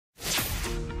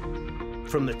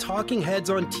From the talking heads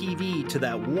on TV to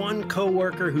that one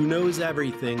coworker who knows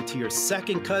everything to your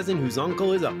second cousin whose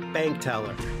uncle is a bank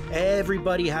teller,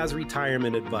 everybody has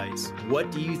retirement advice.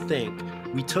 What do you think?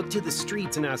 We took to the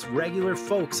streets and asked regular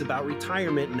folks about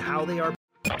retirement and how they are.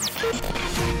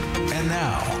 And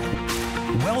now,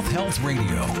 Wealth Health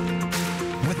Radio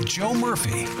with Joe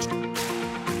Murphy.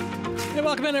 Hey,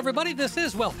 welcome in, everybody. This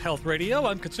is Wealth Health Radio.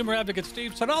 I'm consumer advocate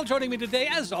Steve Siddall. Joining me today,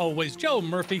 as always, Joe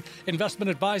Murphy, investment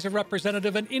advisor,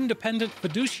 representative, and independent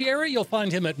fiduciary. You'll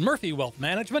find him at Murphy Wealth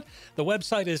Management. The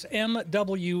website is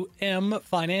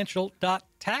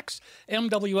mwmfinancial.tax,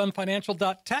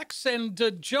 mwmfinancial.tax.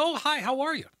 And Joe, hi, how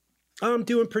are you? I'm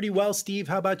doing pretty well, Steve.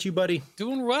 How about you, buddy?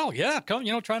 Doing well, yeah.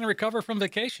 Trying to recover from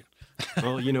vacation.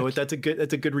 Well, you know what? That's a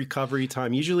good recovery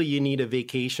time. Usually, you need a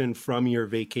vacation from your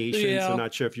vacation. Yeah. So,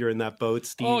 not sure if you're in that boat,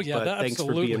 Steve. Oh, yeah, but thanks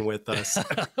for being with us.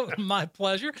 My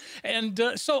pleasure. And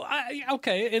in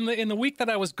the week that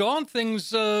I was gone, things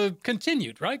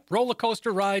continued. Right, roller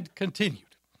coaster ride continued.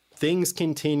 Things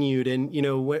continued, and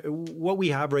what we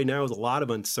have right now is a lot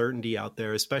of uncertainty out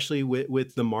there, especially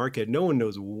with the market. No one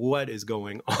knows what is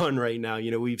going on right now.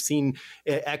 We've seen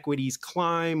equities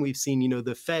climb. We've seen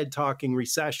the Fed talking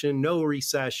recession, no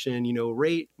recession.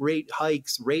 Rate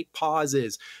hikes, rate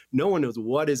pauses. No one knows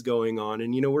what is going on,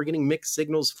 and we're getting mixed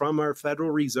signals from our Federal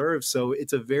Reserve. So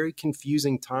it's a very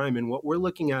confusing time. And what we're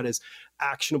looking at is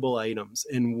actionable items.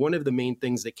 And one of the main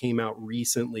things that came out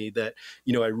recently that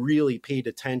I really paid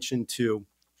attention to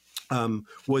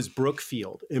was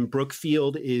Brookfield. And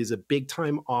Brookfield is a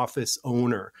big-time office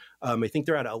owner. I think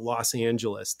they're out of Los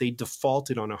Angeles. They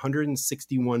defaulted on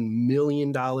 $161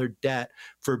 million debt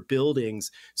for buildings.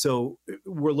 So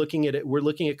we're looking at it. We're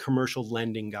looking at commercial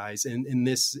lending, guys. And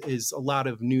this is a lot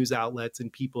of news outlets and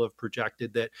people have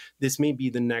projected that this may be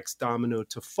the next domino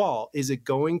to fall. Is it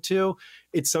going to?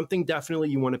 It's something definitely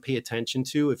you want to pay attention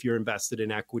to if you're invested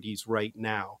in equities right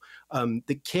now.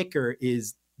 The kicker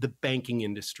is the banking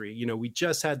industry. We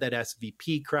just had that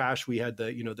SVP crash. We had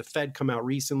the Fed come out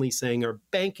recently saying our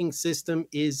banking system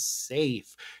is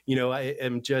safe. I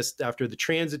am just after the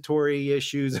transitory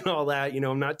issues and all that,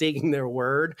 I'm not taking their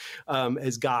word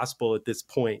as gospel at this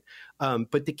point.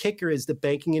 But the kicker is the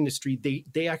banking industry,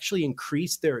 they actually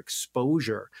increased their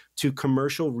exposure to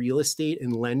commercial real estate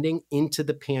and lending into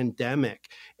the pandemic.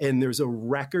 And there's a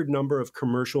record number of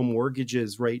commercial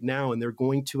mortgages right now, and they're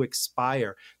going to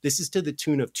expire. This is to the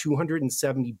tune of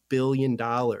 $270 billion.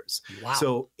 Wow.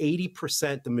 So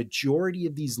 80%, the majority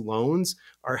of these loans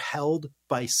are held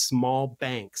by small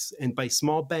banks. And by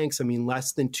small banks, I mean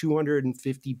less than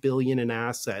 $250 billion in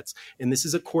assets. And this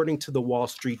is according to the Wall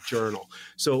Street Journal.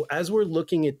 So as we're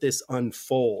looking at this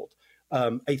unfold,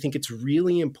 I think it's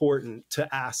really important to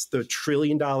ask the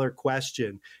trillion-dollar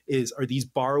question is, are these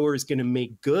borrowers going to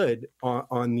make good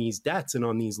on these debts and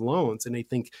on these loans? And I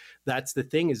think that's the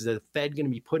thing, is the Fed going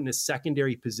to be put in a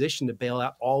secondary position to bail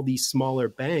out all these smaller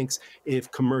banks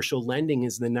if commercial lending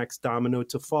is the next domino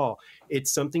to fall?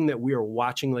 It's something that we are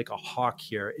watching like a hawk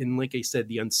here. And like I said,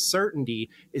 the uncertainty,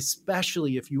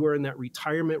 especially if you are in that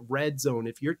retirement red zone,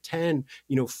 if you're 10,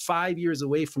 5 years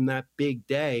away from that big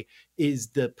day, is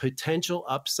the potential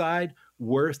upside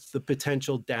worth the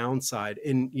potential downside?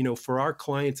 And, for our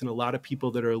clients and a lot of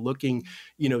people that are looking,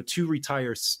 to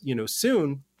retire,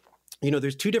 soon,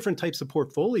 there's two different types of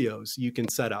portfolios you can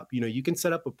set up. You can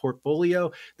set up a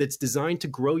portfolio that's designed to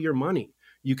grow your money.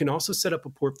 You can also set up a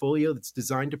portfolio that's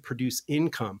designed to produce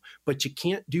income, but you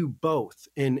can't do both.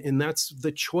 And that's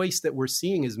the choice that we're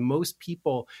seeing is most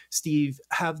people, Steve,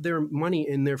 have their money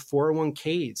in their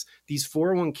 401ks. These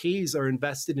 401ks are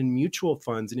invested in mutual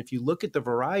funds. And if you look at the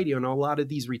variety on a lot of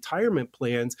these retirement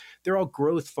plans, they're all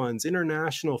growth funds,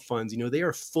 international funds. They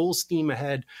are full steam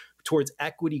ahead towards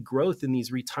equity growth in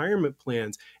these retirement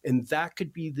plans. And that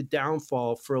could be the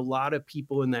downfall for a lot of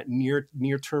people in that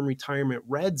near-term retirement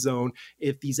red zone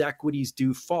if these equities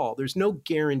do fall. There's no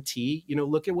guarantee.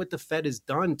 Look at what the Fed has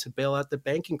done to bail out the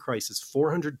banking crisis,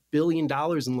 $400 billion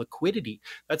in liquidity.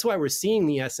 That's why we're seeing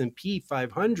the S&P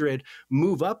 500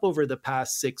 move up over the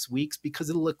past 6 weeks, because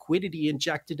of the liquidity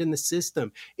injected in the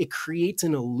system. It creates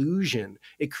an illusion.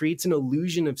 It creates an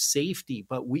illusion of safety.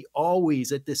 But we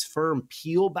always at this firm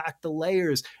peel back the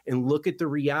layers and look at the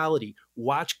reality.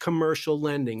 Watch commercial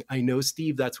lending. I know,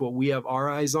 Steve, that's what we have our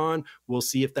eyes on. We'll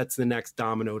see if that's the next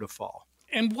domino to fall.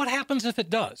 And what happens if it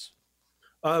does?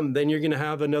 Then you're going to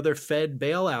have another Fed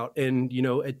bailout. And,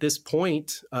 at this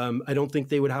point, I don't think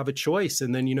they would have a choice.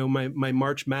 And then, my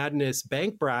March Madness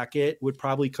bank bracket would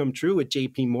probably come true with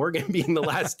JP Morgan being the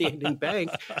last standing bank,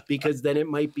 because then it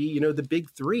might be, the big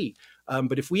three.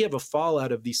 But if we have a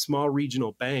fallout of these small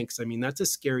regional banks, I mean, that's a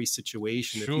scary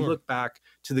situation. Sure. If you look back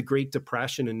to the Great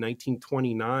Depression in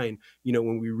 1929,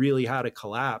 when we really had a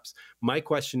collapse, my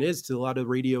question is to a lot of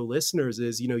radio listeners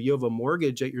is, you have a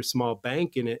mortgage at your small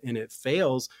bank and it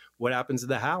fails. What happens to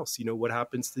the house? What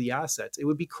happens to the assets? It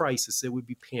would be crisis. It would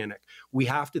be panic. We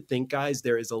have to think, guys,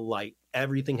 there is a light.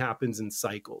 Everything happens in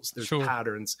cycles. There's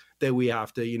patterns that we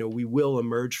have to, we will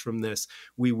emerge from this.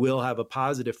 We will have a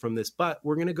positive from this, but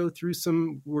we're going to go through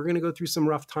some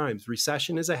rough times.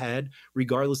 Recession is ahead,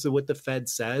 regardless of what the Fed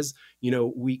says.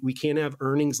 We can't have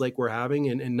earnings like we're having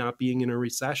and not being in a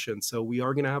recession. So we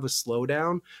are going to have a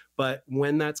slowdown, but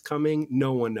when that's coming,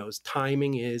 no one knows.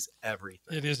 Timing is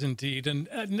everything. It is indeed.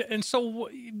 And so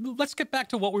let's get back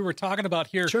to what we were talking about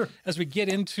here. Sure. As we get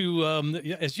into,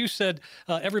 as you said,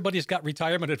 everybody's got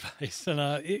retirement advice, and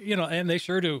and they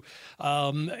sure do.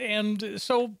 And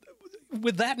so,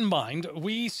 with that in mind,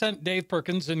 we sent Dave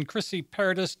Perkins and Chrissy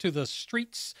Paradis to the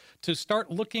streets to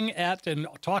start looking at and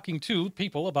talking to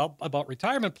people about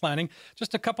retirement planning.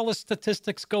 Just a couple of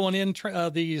statistics going in.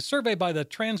 The survey by the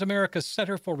Transamerica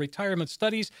Center for Retirement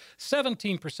Studies,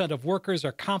 17% of workers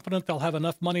are confident they'll have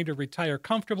enough money to retire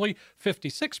comfortably.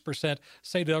 56%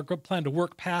 say they'll plan to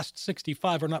work past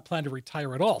 65 or not plan to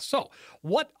retire at all. So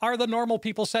what are the normal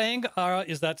people saying?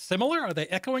 Is that similar? Are they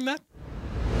echoing that?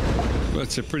 Well,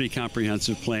 it's a pretty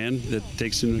comprehensive plan that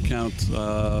takes into account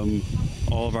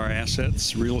all of our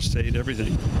assets, real estate,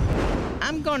 everything.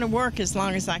 I'm going to work as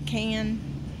long as I can,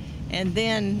 and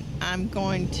then I'm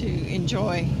going to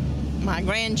enjoy my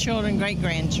grandchildren,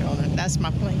 great-grandchildren. That's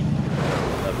my plan.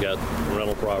 I've got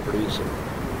rental properties,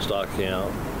 stock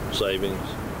account, savings,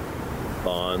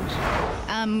 bonds.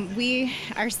 We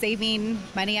are saving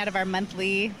money out of our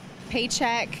monthly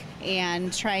paycheck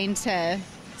and trying to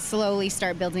slowly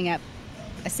start building up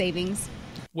a savings.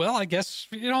 Well, I guess,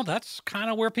 that's kind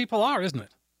of where people are, isn't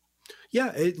it?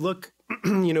 Yeah, look,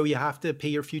 you have to pay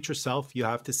your future self. You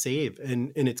have to save.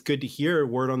 And it's good to hear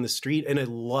word on the street. And I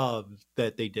love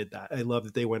that they did that. I love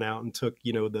that they went out and took,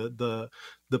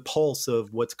 the pulse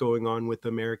of what's going on with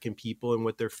American people and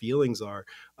what their feelings are.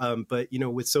 But,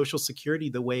 with Social Security,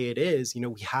 the way it is,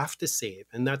 we have to save.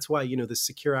 And that's why, the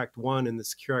Secure Act 1 and the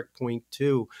Secure Act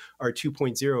 2.0, or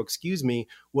 2.0,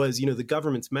 was, the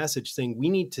government's message saying we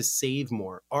need to save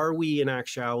more. Are we in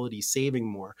actuality saving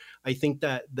more? I think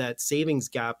that savings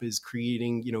gap is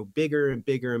creating, bigger and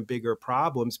bigger and bigger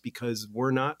problems because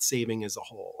we're not saving as a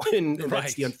whole. And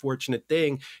that's the unfortunate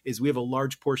thing is we have a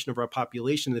large portion of our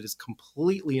population that is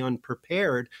completely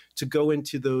unprepared to go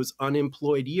into those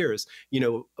unemployed years,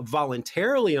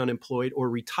 voluntarily unemployed or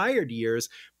retired years,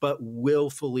 but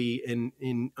willfully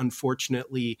and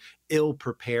unfortunately ill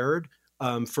prepared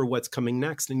for what's coming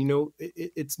next. And,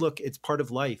 it's part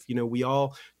of life. We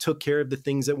all took care of the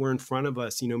things that were in front of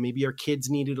us. Maybe our kids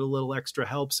needed a little extra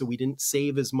help, so we didn't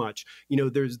save as much.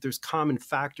 There's common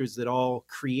factors that all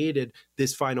created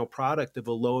this final product of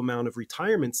a low amount of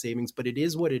retirement savings, but it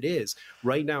is what it is.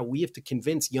 Right now, we have to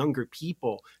convince younger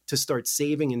people to start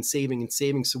saving and saving and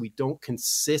saving so we don't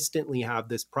consistently have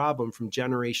this problem from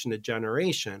generation to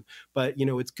generation. But,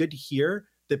 it's good to hear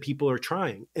that people are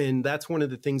trying. And that's one of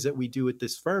the things that we do at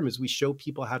this firm is we show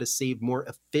people how to save more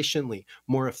efficiently,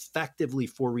 more effectively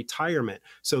for retirement.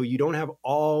 So you don't have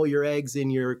all your eggs in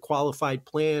your qualified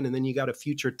plan and then you got a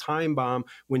future time bomb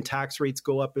when tax rates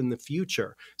go up in the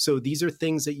future. So these are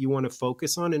things that you want to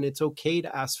focus on, and it's okay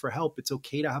to ask for help. It's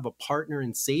okay to have a partner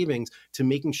in savings to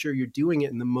making sure you're doing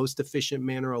it in the most efficient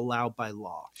manner allowed by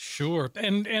law. Sure.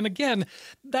 And again,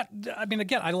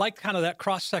 I like kind of that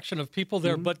cross section of people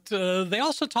there, but they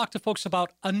also talk to folks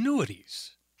about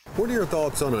annuities. What are your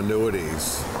thoughts on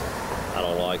annuities? I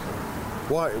don't like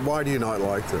them. Why do you not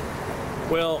like them?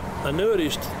 Well,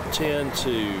 annuities tend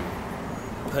to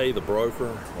pay the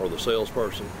broker or the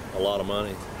salesperson a lot of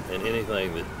money, and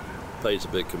anything that pays a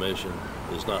big commission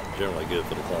is not generally good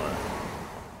for the client.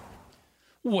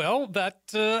 Well, that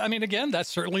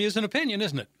certainly is an opinion,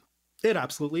 isn't it? It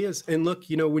absolutely is. And look,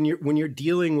 when you're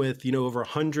dealing with, over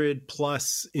 100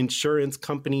 plus insurance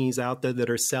companies out there that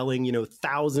are selling,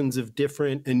 thousands of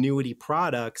different annuity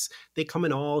products, they come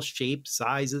in all shapes,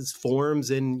 sizes,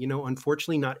 forms. And,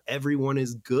 unfortunately, not everyone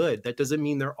is good. That doesn't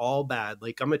mean they're all bad.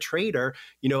 Like I'm a trader,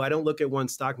 I don't look at one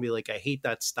stock and be like, I hate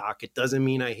that stock. It doesn't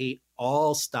mean I hate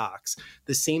all stocks.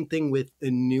 The same thing with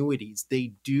annuities.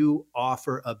 They do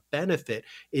offer a benefit.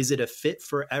 Is it a fit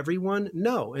for everyone?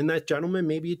 No. And that gentleman,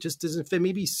 maybe it just doesn't fit.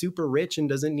 Maybe he's super rich and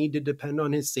doesn't need to depend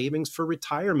on his savings for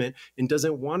retirement and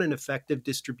doesn't want an effective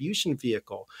distribution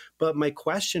vehicle. But my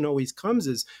question always comes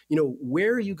is,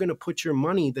 where are you going to put your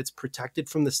money that's protected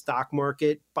from the stock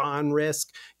market, bond risk,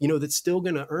 that's still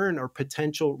going to earn or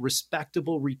potential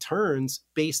respectable returns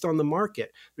based on the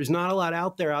market? There's not a lot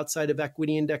out there outside of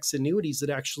equity index annuities that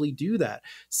actually do that.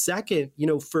 Second,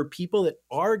 for people that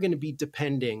are going to be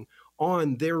depending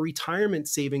on their retirement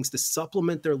savings to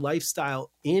supplement their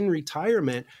lifestyle in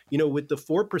retirement, with the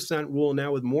 4% rule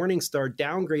now with Morningstar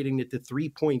downgrading it to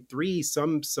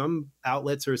 3.3, some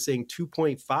outlets are saying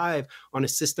 2.5 on a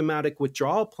systematic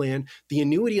withdrawal plan. The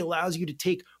annuity allows you to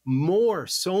take more,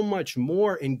 so much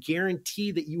more, and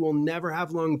guarantee that you will never have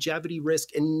longevity risk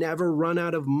and never run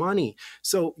out of money.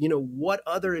 So, what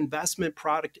other investment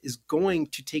product is going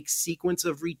to take sequence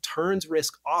of returns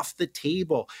risk off the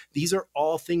table? These are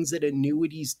all things that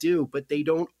annuities do, but they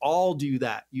don't all do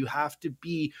that. You have to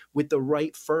be with the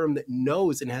right firm that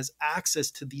knows and has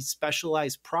access to these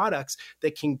specialized products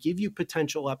that can give you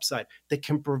potential upside, that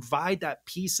can provide that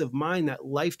peace of mind, that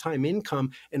lifetime income,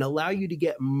 and allow you to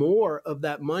get more of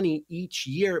that money each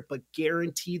year, but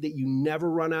guarantee that you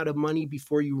never run out of money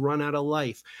before you run out of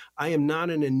life. I am not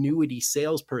an annuity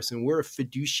salesperson. We're a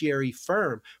fiduciary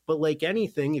firm. But like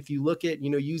anything, if you look at,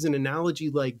 use an analogy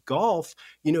like golf,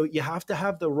 you have to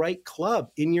have the right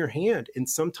club in your hand. And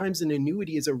sometimes an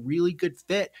annuity is a really good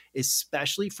fit,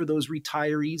 especially for those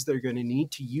retirees that are going to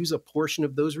need to use a portion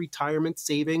of those retirement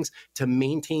savings to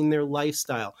maintain their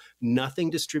lifestyle. Nothing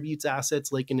distributes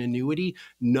assets like an annuity.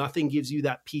 Nothing gives you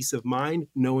that peace of mind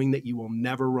knowing that you will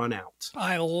never run out.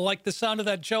 I like the sound of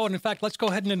that, Joe. And in fact, let's go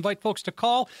ahead and invite folks to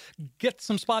call, get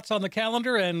some spots on the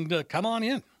calendar, and come on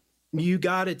in. You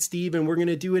got it, Steve, and we're going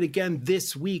to do it again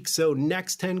this week. So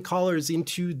next 10 callers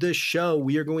into the show,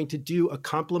 we are going to do a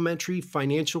complimentary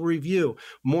financial review.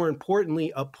 More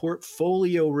importantly, a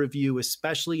portfolio review,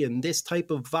 especially in this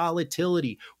type of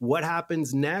volatility. What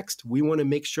happens next? We want to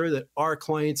make sure that our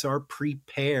clients are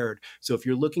prepared. So if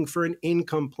you're looking for an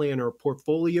income plan or a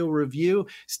portfolio review,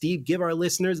 Steve, give our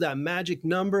listeners that magic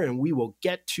number and we will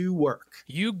get to work.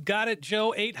 You got it,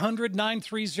 Joe.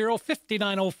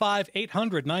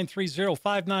 800-930-5905, 800-930-5905.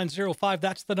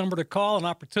 That's the number to call. An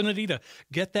opportunity to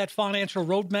get that financial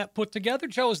roadmap put together.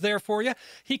 Joe is there for you.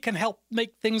 He can help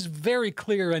make things very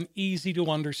clear and easy to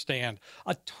understand.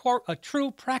 A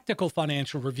true practical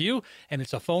financial review, and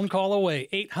it's a phone call away.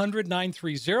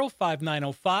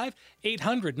 800-930-5905,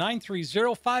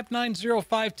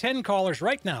 800-930-5905. 10 callers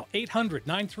right now.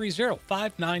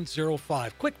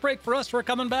 800-930-5905. Quick break for us. We're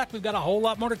coming back. We've got a whole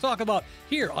lot more to talk about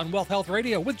here on Wealth Health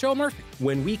Radio with Joe Murphy.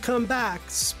 When we come back,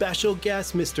 special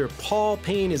guest Mr. Paul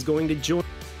Payne is going to join.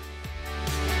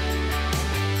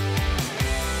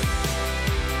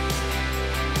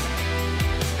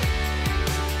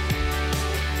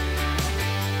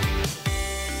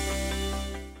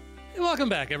 Welcome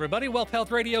back, everybody. Wealth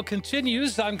Health Radio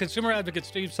continues. I'm consumer advocate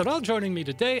Steve Siddall. Joining me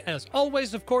today, as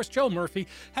always, of course, Joe Murphy.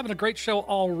 Having a great show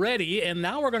already, and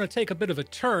now we're going to take a bit of a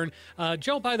turn.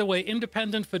 Joe, by the way,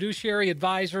 independent fiduciary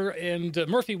advisor and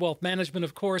Murphy Wealth Management,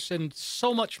 of course, and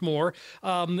so much more.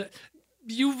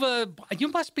 You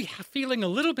must be feeling a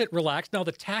little bit relaxed now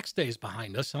that tax day is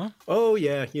behind us, huh? Oh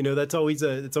yeah, that's always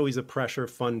a pressure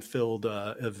fun-filled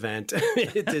event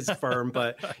at this firm,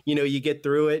 but you get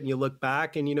through it and you look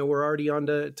back and we're already on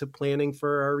to planning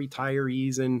for our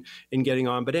retirees and getting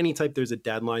on. But anytime there's a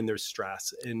deadline, there's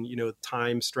stress, and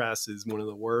time stress is one of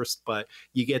the worst. But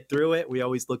you get through it. We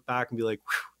always look back and be like,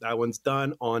 that one's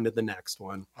done. On to the next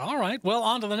one. All right. Well,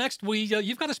 on to the next.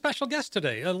 You've got a special guest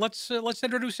today. Let's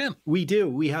introduce him. We do.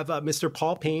 We have Mr.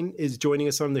 Paul Payne is joining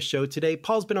us on the show today.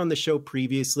 Paul's been on the show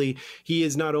previously. He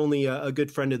is not only a good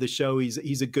friend of the show,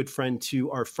 he's a good friend to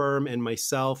our firm and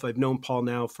myself. I've known Paul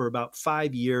now for about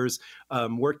 5 years,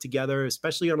 worked together,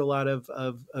 especially on a lot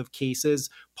of cases.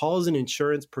 Paul is an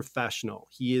insurance professional.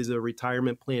 He is a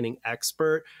retirement planning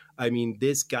expert. I mean,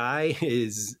 this guy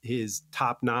is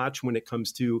top notch when it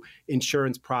comes to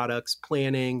insurance products,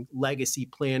 planning, legacy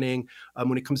planning.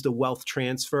 When it comes to wealth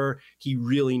transfer, he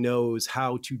really knows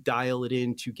how to dial it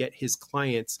in to get his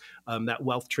clients that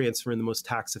wealth transfer in the most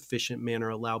tax efficient manner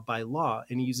allowed by law.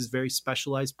 And he uses very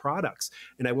specialized products.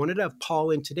 And I wanted to have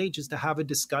Paul in today just to have a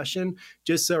discussion.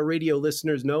 Just so radio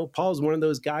listeners know, Paul's one of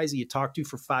those guys that you talk to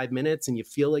for 5 minutes and you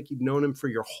feel like you've known him for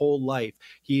your whole life.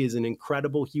 He is an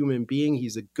incredible human being.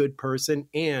 He's a good person.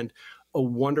 And a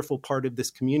wonderful part of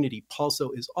this community. Paul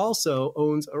also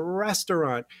owns a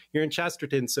restaurant here in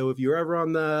Chesterton. So if you're ever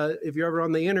on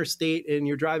the interstate and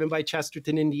you're driving by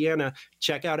Chesterton, Indiana,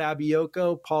 check out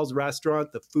Abiyoko, Paul's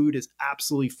restaurant. The food is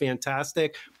absolutely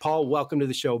fantastic. Paul, welcome to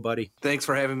the show, buddy. Thanks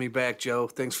for having me back, Joe.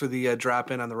 Thanks for the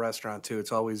drop in on the restaurant too.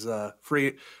 It's always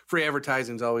free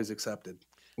advertising is always accepted.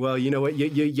 Well, you know what?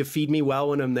 You feed me well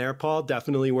when I'm there, Paul.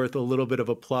 Definitely worth a little bit of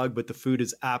a plug, but the food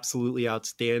is absolutely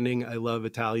outstanding. I love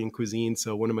Italian cuisine,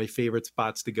 so one of my favorite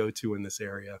spots to go to in this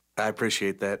area. I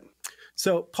appreciate that.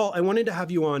 So, Paul, I wanted to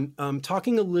have you on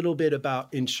talking a little bit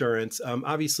about insurance.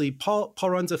 Obviously, Paul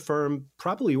runs a firm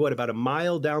probably, about a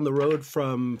mile down the road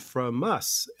from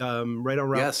us, right on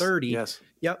Route 30. Yes.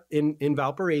 Yep, in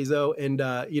Valparaiso. And,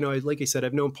 like I said,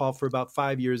 I've known Paul for about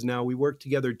 5 years now. We work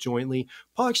together jointly.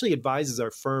 Paul actually advises our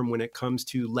firm when it comes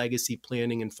to legacy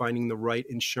planning and finding the right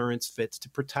insurance fits to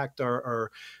protect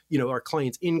our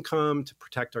client's income, to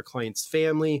protect our client's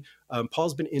family.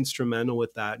 Paul's been instrumental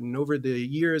with that. And over the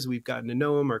years, we've gotten to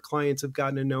know him. Our clients have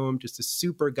gotten to know him, just a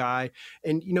super guy.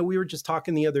 And, we were just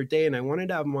talking the other day, and I wanted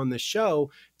to have him on the show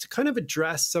to kind of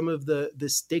address some of the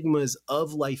stigmas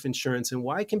of life insurance and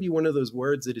why it can be one of those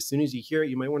words that as soon as you hear it,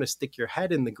 you might want to stick your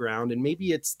head in the ground. And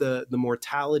maybe it's the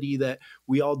mortality that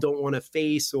we all don't want to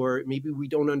face, or maybe we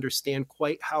don't understand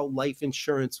quite how life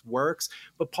insurance works.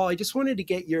 But Paul, I just wanted to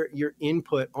get your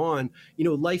input on,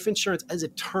 life insurance as a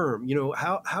term.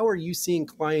 How are you seeing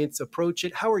clients approach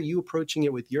it? How are you approaching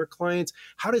it with your clients?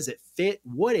 How does it fit?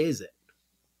 What is it?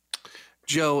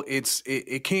 Joe,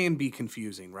 it can be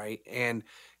confusing, right? And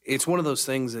it's one of those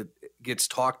things that gets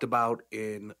talked about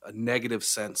in a negative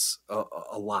sense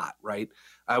a lot, right?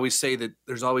 I always say that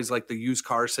there's always like the used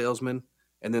car salesman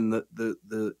and then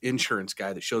the insurance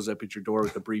guy that shows up at your door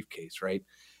with a briefcase, right?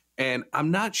 And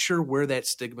I'm not sure where that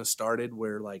stigma started,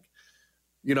 where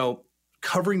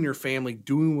covering your family,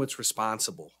 doing what's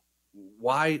responsible.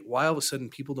 Why all of a sudden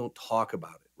people don't talk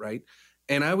about it, right?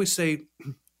 And I always say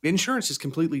insurance is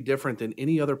completely different than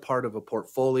any other part of a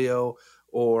portfolio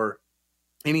or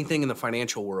anything in the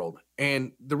financial world.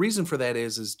 And the reason for that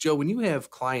is Joe, when you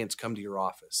have clients come to your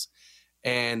office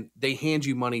and they hand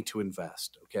you money to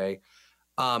invest, okay,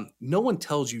 no one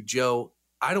tells you, Joe,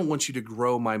 I don't want you to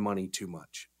grow my money too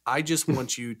much. I just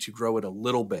want you to grow it a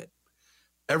little bit.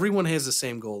 Everyone has the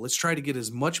same goal. Let's try to get as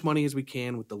much money as we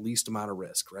can with the least amount of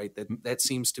risk, right? That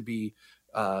seems to be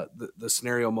the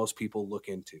scenario most people look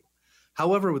into.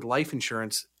 However, with life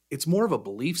insurance, it's more of a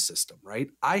belief system, right?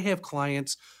 I have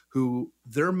clients who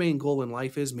their main goal in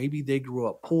life is maybe they grew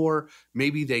up poor,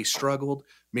 maybe they struggled,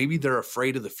 maybe they're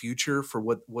afraid of the future for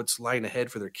what's lying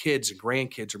ahead for their kids and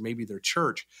grandkids, or maybe their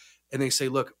church. And they say,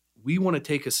 look, we want to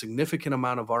take a significant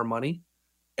amount of our money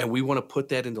and we want to put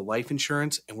that into life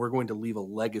insurance, and we're going to leave a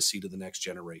legacy to the next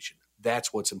generation.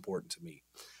 That's what's important to me.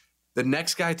 The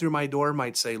next guy through my door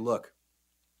might say, look,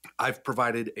 I've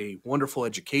provided a wonderful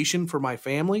education for my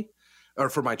family or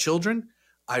for my children.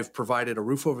 I've provided a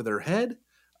roof over their head.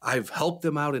 I've helped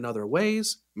them out in other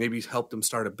ways, maybe helped them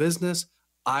start a business.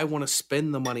 I want to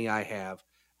spend the money I have,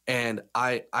 and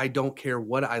I don't care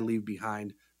what I leave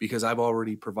behind because I've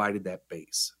already provided that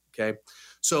base, okay?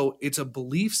 So it's a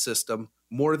belief system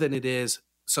more than it is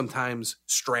sometimes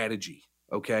strategy,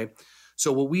 okay?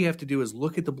 So what we have to do is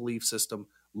look at the belief system,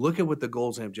 look at what the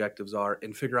goals and objectives are,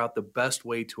 and figure out the best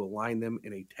way to align them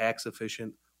in a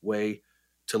tax-efficient way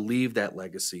to leave that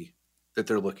legacy that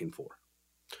they're looking for.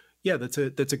 Yeah, that's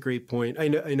a great point. I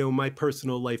know my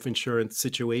personal life insurance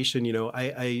situation,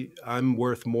 I'm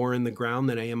worth more in the ground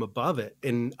than I am above it.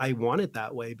 And I want it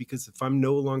that way because if I'm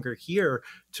no longer here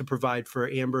to provide for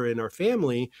Amber and our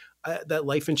family, that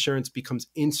life insurance becomes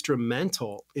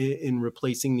instrumental in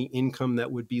replacing the income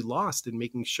that would be lost and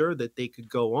making sure that they could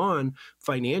go on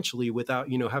financially without,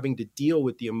 having to deal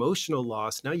with the emotional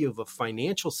loss. Now you have a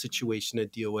financial situation to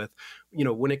deal with.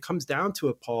 When it comes down to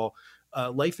it, Paul,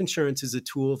 life insurance is a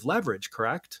tool of leverage,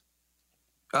 correct?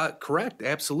 Correct,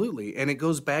 absolutely. And it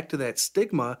goes back to that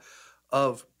stigma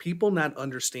of people not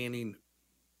understanding,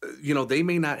 they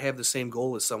may not have the same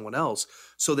goal as someone else.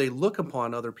 So they look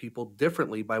upon other people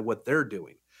differently by what they're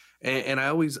doing. And I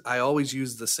always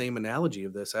use the same analogy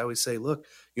of this. I always say, look,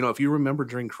 if you remember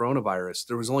during coronavirus,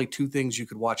 there was only two things you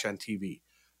could watch on TV.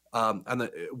 On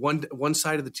the one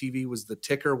side of the TV was the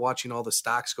ticker watching all the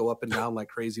stocks go up and down like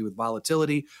crazy with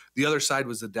volatility. The other side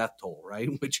was the death toll, right?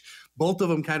 Which both of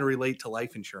them kind of relate to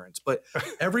life insurance. But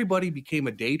everybody became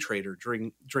a day trader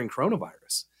during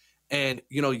coronavirus. And,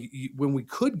 when we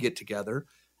could get together,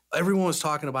 everyone was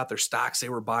talking about their stocks they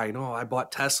were buying. Oh, I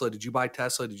bought Tesla. Did you buy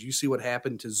Tesla? Did you see what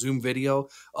happened to Zoom video?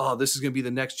 Oh, this is going to be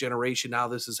the next generation. Now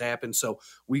this has happened. So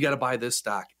we got to buy this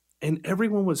stock. And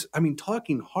everyone was,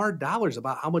 talking hard dollars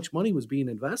about how much money was being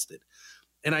invested.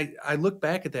 And I look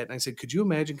back at that and I said, could you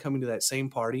imagine coming to that same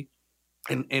party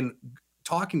and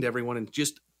talking to everyone and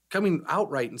just coming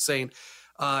outright and saying,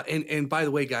 and by the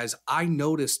way, guys, I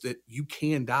noticed that you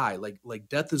can die. Like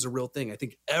death is a real thing. I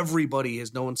think everybody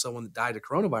has known someone that died of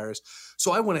coronavirus.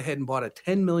 So I went ahead and bought a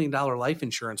 $10 million life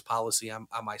insurance policy on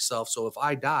myself. So if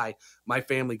I die, my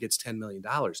family gets $10 million.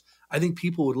 I think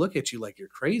people would look at you like you're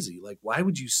crazy. Like, why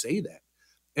would you say that?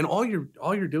 And all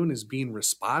you're doing is being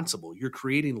responsible. You're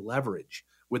creating leverage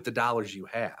with the dollars you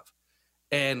have.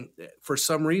 And for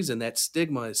some reason, that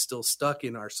stigma is still stuck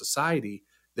in our society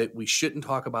that we shouldn't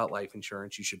talk about life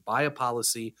insurance. You should buy a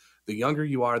policy. The younger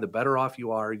you are, the better off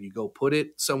you are. You go put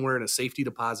it somewhere in a safety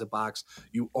deposit box.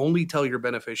 You only tell your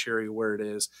beneficiary where it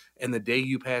is. And the day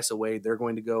you pass away, they're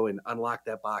going to go and unlock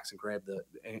that box and grab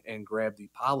the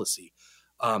policy.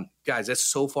 Guys, that's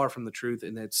so far from the truth.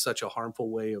 And that's such a harmful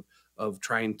way of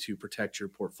trying to protect your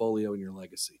portfolio and your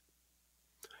legacy.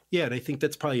 Yeah, and I think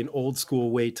that's probably an old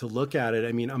school way to look at it.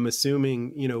 I mean, I'm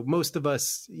assuming, most of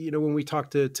us, when we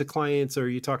talk to clients or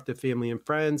you talk to family and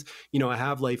friends, I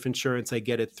have life insurance, I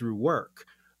get it through work.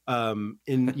 And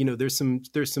there's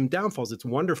some downfalls. It's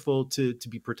wonderful to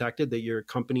be protected, that your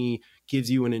company gives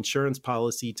you an insurance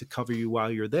policy to cover you while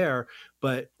you're there.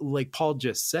 But like Paul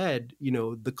just said,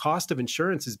 the cost of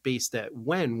insurance is based at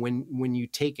when you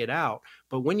take it out.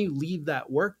 But when you leave that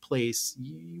workplace,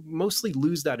 you mostly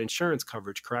lose that insurance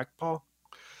coverage, correct, Paul?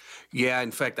 Yeah,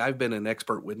 in fact, I've been an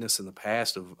expert witness in the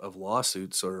past of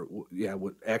lawsuits,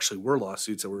 what actually were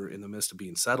lawsuits that were in the midst of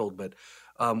being settled. But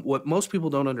what most people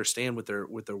don't understand with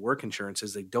their work insurance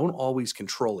is they don't always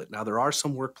control it. Now, there are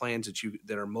some work plans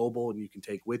that are mobile and you can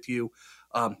take with you,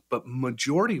 but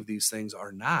majority of these things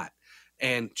are not.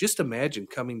 And just imagine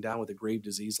coming down with a grave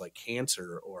disease like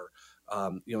cancer or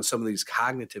some of these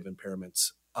cognitive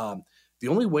impairments. The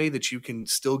only way that you can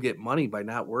still get money by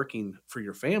not working for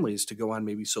your family is to go on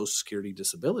maybe Social Security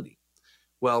disability.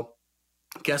 Well,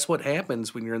 guess what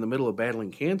happens when you're in the middle of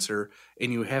battling cancer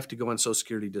and you have to go on Social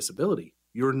Security disability?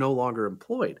 You're no longer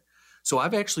employed. So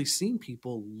I've actually seen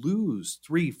people lose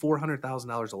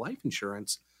 $300,000-$400,000 of life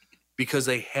insurance because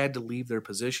they had to leave their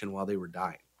position while they were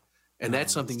dying. And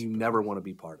that's something you never want to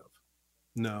be part of.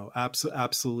 No,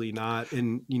 absolutely not.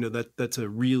 And, that's a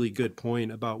really good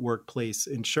point about workplace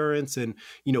insurance and,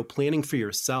 planning for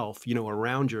yourself,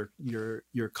 around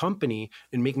your company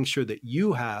and making sure that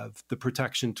you have the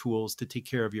protection tools to take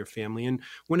care of your family. And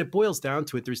when it boils down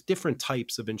to it, there's different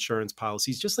types of insurance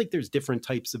policies, just like there's different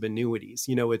types of annuities.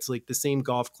 It's like the same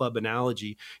golf club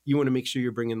analogy. You want to make sure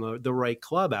you're bringing the right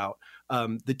club out.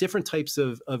 The different types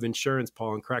of insurance,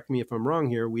 Paul, and correct me if I'm wrong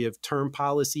here, we have term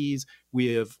policies,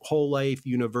 we have whole life,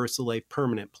 universal life,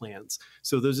 permanent plans.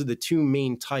 So those are the two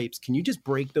main types. Can you just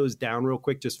break those down real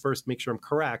quick? Just first make sure I'm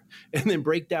correct, and then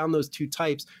break down those two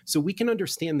types so we can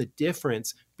understand the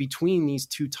difference between these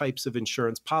two types of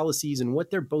insurance policies and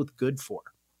what they're both good for.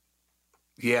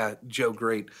 Yeah, Joe,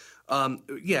 great.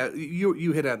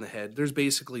 You hit on the head. There's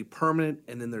basically permanent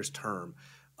and then there's term.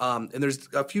 And there's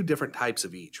a few different types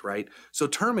of each, right? So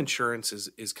term insurance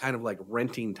is kind of like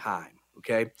renting time,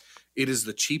 okay? It is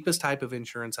the cheapest type of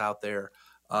insurance out there.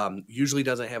 Usually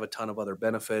doesn't have a ton of other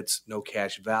benefits, no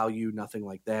cash value, nothing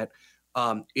like that.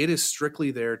 It is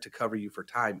strictly there to cover you for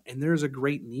time. And there's a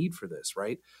great need for this,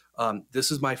 right?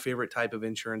 This is my favorite type of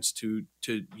insurance to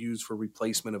use for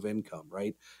replacement of income,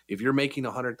 right? If you're making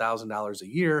 $100,000 a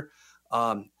year,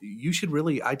 you should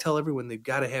really, I tell everyone they've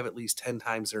got to have at least 10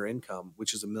 times their income,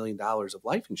 which is $1 million of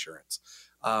life insurance.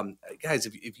 Guys,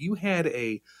 if you had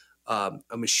a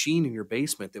machine in your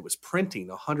basement that was printing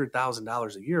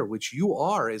 $100,000 a year, which you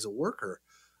are as a worker,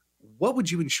 what would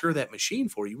you insure that machine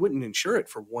for? You wouldn't insure it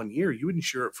for 1 year. You would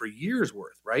insure it for years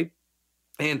worth, right?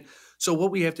 And so what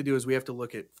we have to do is we have to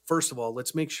look at, first of all,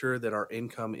 let's make sure that our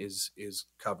income is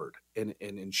covered and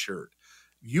insured.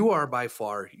 You are by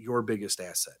far your biggest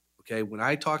asset. Okay. When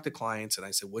I talk to clients and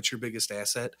I say, what's your biggest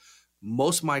asset?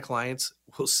 Most of my clients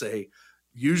will say,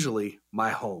 usually my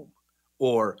home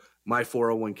or my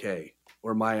 401k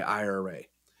or my IRA.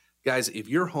 Guys, if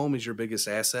your home is your biggest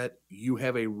asset, you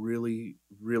have a really,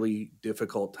 really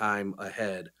difficult time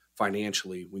ahead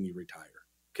financially when you retire.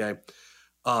 Okay.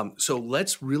 So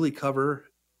let's really cover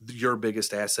your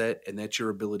biggest asset, and that's your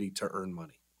ability to earn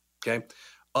money. Okay.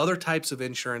 Other types of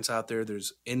insurance out there,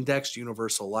 there's indexed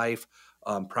universal life.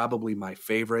 Probably my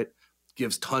favorite.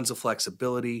 Gives tons of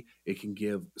flexibility. It can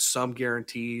give some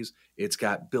guarantees. It's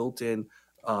got built-in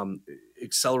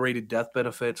accelerated death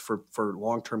benefits for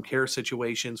long-term care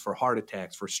situations, for heart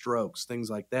attacks, for strokes,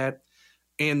 things like that.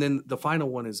 And then the final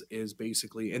one is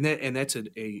basically, and that's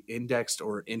a indexed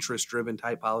or interest driven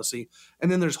type policy.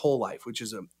 And then there's whole life, which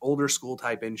is an older school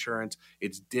type insurance.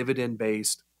 It's dividend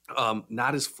based,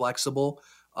 not as flexible,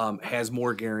 has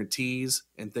more guarantees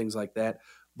and things like that.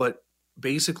 But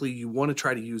basically, you want to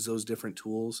try to use those different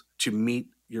tools to meet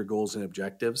your goals and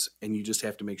objectives, and you just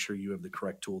have to make sure you have the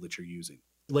correct tool that you're using.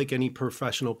 Like any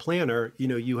professional planner,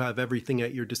 you have everything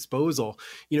at your disposal.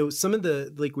 Some of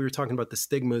the, like we were talking about, the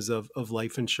stigmas of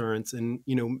life insurance, and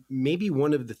maybe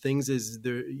one of the things is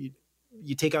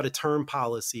you take out a term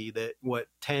policy that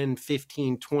 10,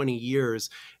 15, 20 years,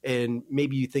 and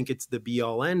maybe you think it's the be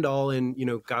all end all, and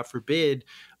God forbid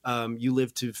you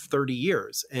live to 30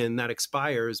 years and that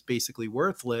expires, basically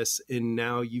worthless, and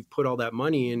now you've put all that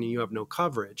money in and you have no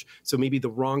coverage. So maybe the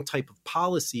wrong type of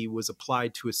policy was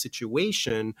applied to a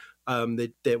situation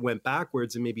that went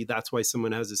backwards, and maybe that's why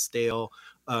someone has a stale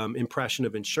impression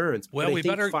of insurance. Well, we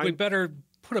better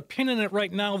put a pin in it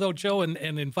right now, though, Joe, and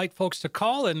invite folks to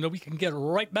call, and we can get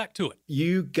right back to it.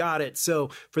 You got it.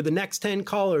 So for the next 10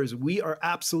 callers, we are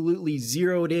absolutely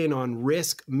zeroed in on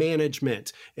risk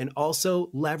management and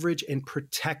also leverage and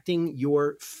protecting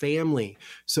your family.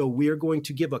 So we're going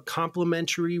to give a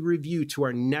complimentary review to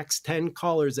our next 10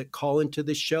 callers that call into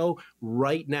the show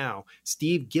right now.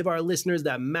 Steve, give our listeners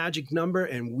that magic number,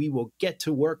 and we will get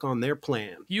to work on their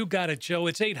plan. You got it, Joe.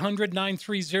 It's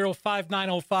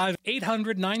 800-930-5905,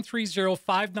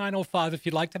 800-930-5905 if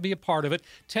you'd like to be a part of it.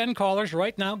 10 callers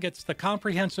right now gets the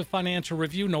comprehensive financial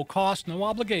review, no cost, no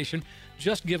obligation.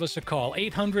 Just give us a call,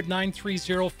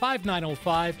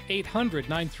 800-930-5905,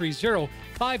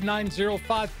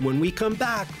 800-930-5905. When we come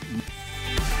back...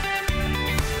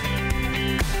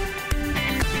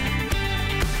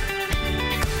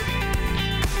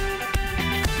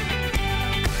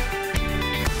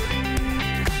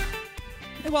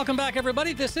 Welcome back,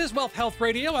 everybody. This is Wealth Health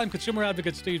Radio. I'm consumer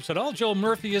advocate Steve Siddall. Joe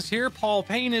Murphy is here. Paul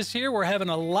Payne is here. We're having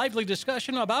a lively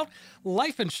discussion about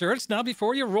life insurance. Now,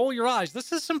 before you roll your eyes,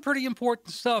 this is some pretty important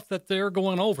stuff that they're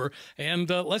going over. And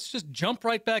let's just jump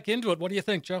right back into it. What do you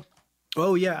think, Joe?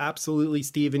 Oh, yeah, absolutely,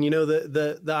 Steve. And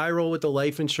the eye roll with the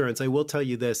life insurance, I will tell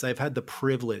you this. I've had the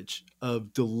privilege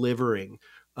of delivering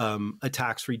a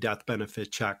tax-free death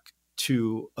benefit check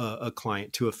to a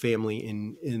client, to a family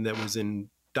in that was in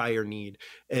dire need.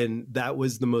 And that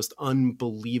was the most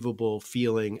unbelievable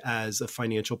feeling as a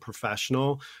financial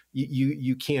professional.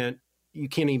 You can't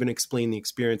even explain the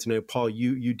experience. And Paul,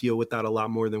 you deal with that a lot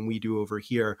more than we do over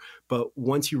here. But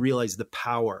once you realize the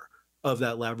power of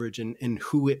that leverage and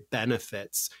who it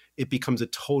benefits, it becomes a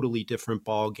totally different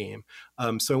ball game.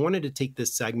 So I wanted to take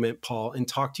this segment, Paul, and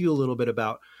talk to you a little bit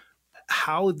about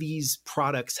how these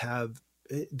products have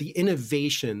the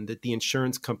innovation that the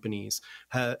insurance companies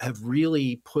have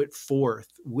really put forth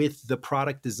with the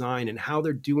product design, and how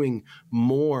they're doing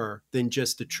more than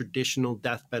just a traditional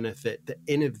death benefit, the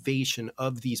innovation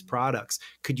of these products.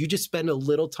 Could you just spend a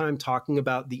little time talking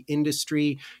about the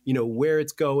industry, where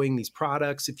it's going, these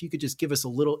products? If you could just give us a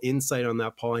little insight on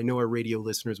that, Paul, I know our radio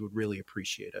listeners would really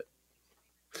appreciate it.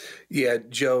 Yeah,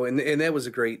 Joe, and that was a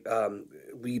great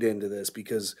lead into this,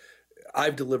 because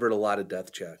I've delivered a lot of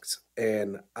death checks,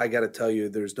 and I got to tell you,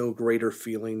 there's no greater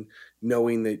feeling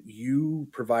knowing that you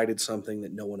provided something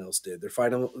that no one else did.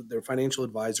 Their financial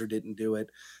advisor didn't do it.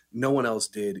 No one else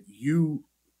did. You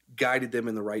guided them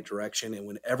in the right direction. And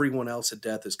when everyone else at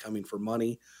death is coming for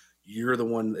money, you're the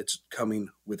one that's coming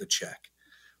with a check.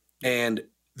 And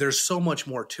there's so much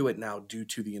more to it now due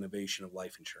to the innovation of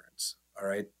life insurance. All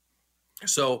right.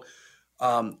 So,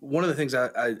 one of the things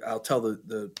I'll tell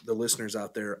the listeners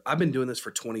out there, I've been doing this for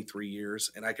 23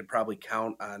 years, and I could probably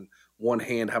count on one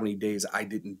hand how many days I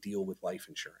didn't deal with life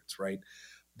insurance, right?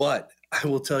 But I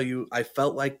will tell you, I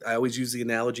felt like, I always use the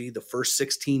analogy, the first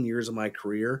 16 years of my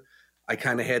career, I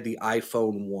kind of had the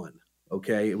iPhone 1,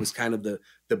 okay? It was kind of the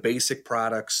basic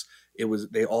products.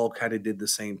 They all kind of did the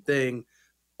same thing.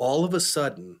 All of a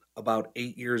sudden, about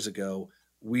 8 years ago,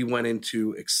 we went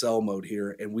into Excel mode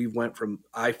here, and we went from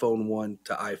iPhone 1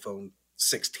 to iPhone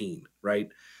 16, right?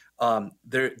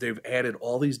 They've added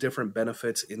all these different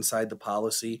benefits inside the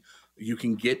policy. You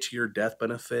can get to your death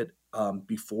benefit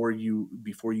before you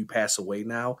pass away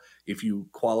now, if you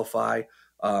qualify.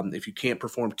 If you can't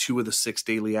perform 2 of the 6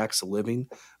 daily acts of living,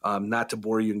 not to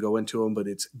bore you and go into them, but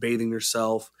it's bathing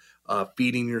yourself,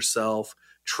 feeding yourself,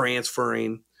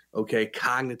 transferring, okay,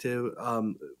 cognitive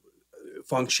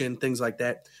function, things like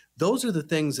that. Those are the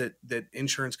things that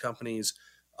insurance companies,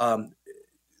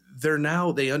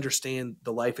 they understand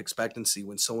the life expectancy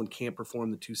when someone can't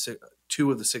perform the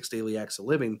 2 of the 6 daily acts of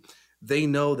living. They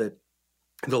know that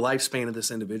the lifespan of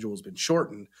this individual has been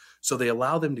shortened. So they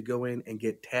allow them to go in and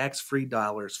get tax-free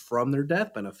dollars from their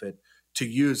death benefit to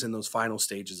use in those final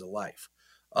stages of life.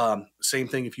 Same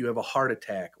thing if you have a heart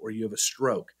attack or you have a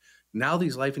stroke. Now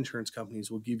these life insurance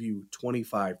companies will give you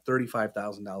 $25,000,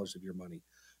 $35,000 of your money.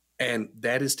 And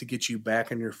that is to get you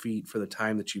back on your feet for the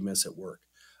time that you miss at work.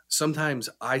 Sometimes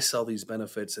I sell these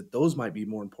benefits that those might be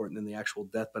more important than the actual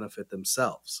death benefit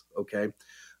themselves. Okay.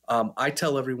 I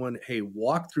tell everyone, hey,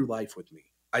 walk through life with me.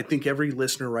 I think every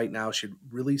listener right now should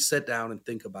really sit down and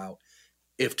think about,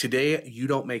 if today you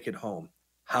don't make it home,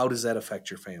 how does that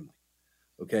affect your family?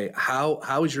 Okay.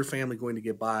 How is your family going to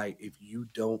get by if you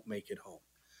don't make it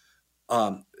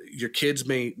home? Your kids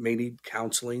may need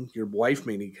counseling. Your wife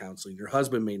may need counseling. Your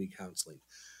husband may need counseling.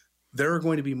 There are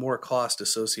going to be more costs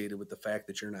associated with the fact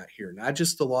that you're not here, not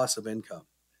just the loss of income.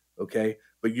 Okay.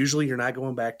 But usually you're not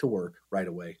going back to work right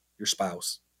away. Your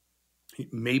spouse.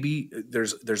 Maybe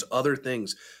there's other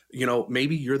things,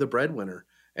 maybe you're the breadwinner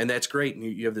and that's great. And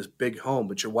you have this big home,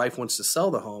 but your wife wants to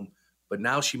sell the home, but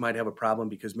now she might have a problem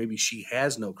because maybe she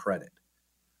has no credit.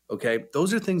 Okay.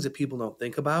 Those are things that people don't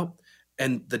think about.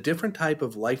 And the different type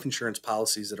of life insurance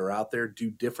policies that are out there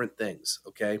do different things.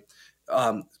 Okay.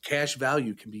 Cash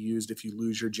value can be used if you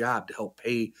lose your job to help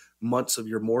pay months of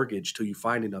your mortgage till you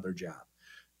find another job.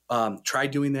 Try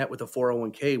doing that with a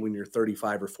 401k when you're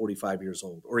 35 or 45 years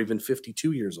old, or even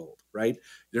 52 years old, right?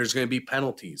 There's going to be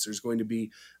penalties. There's going to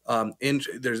be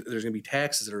there's going to be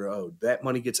taxes that are owed. That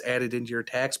money gets added into your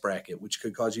tax bracket, which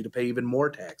could cause you to pay even more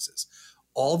taxes.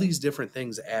 All these different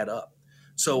things add up.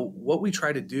 So what we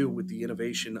try to do with the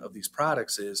innovation of these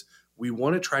products is we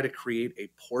want to try to create a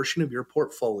portion of your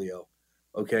portfolio,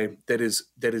 okay, that is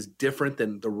different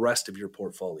than the rest of your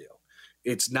portfolio.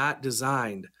 It's not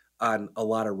designed on a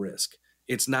lot of risk.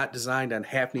 It's not designed on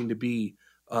happening to be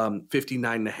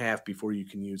 59 and a half before you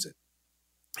can use it.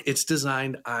 It's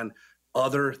designed on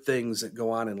other things that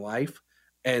go on in life.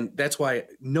 And that's why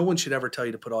no one should ever tell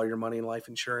you to put all your money in life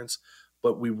insurance,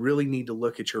 but we really need to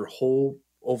look at your whole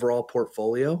overall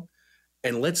portfolio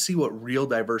and let's see what real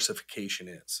diversification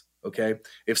is. Okay.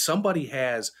 If somebody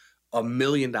has $1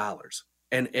 million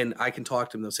and I can talk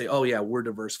to them, they'll say, oh yeah, we're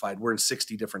diversified. We're in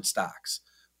 60 different stocks.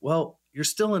 Well, you're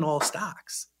still in all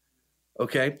stocks.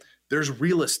 Okay. There's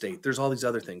real estate. There's all these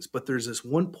other things, but there's this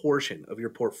one portion of your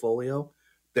portfolio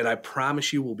that I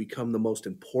promise you will become the most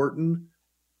important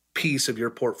piece of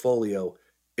your portfolio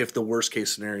if the worst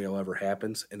case scenario ever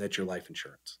happens, and that's your life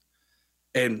insurance.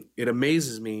 And it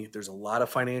amazes me. There's a lot of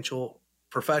financial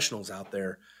professionals out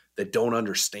there that don't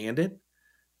understand it.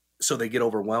 So they get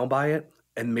overwhelmed by it.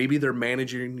 And maybe they're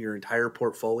managing your entire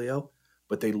portfolio,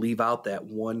 but they leave out that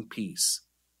one piece.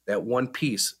 That one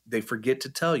piece, they forget to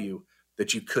tell you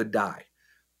that you could die.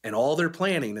 And all their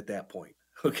planning at that point,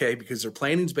 okay, because their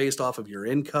planning is based off of your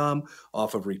income,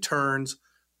 off of returns.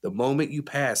 The moment you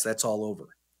pass, that's all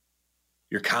over.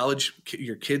 Your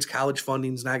kids' college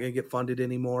funding is not going to get funded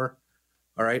anymore.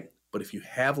 All right. But if you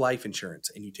have life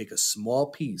insurance and you take a small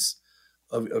piece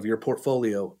of your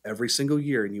portfolio every single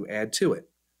year and you add to it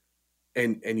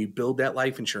and you build that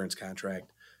life insurance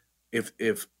contract, if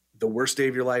the worst day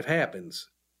of your life happens,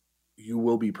 you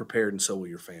will be prepared and so will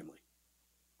your family.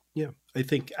 Yeah. I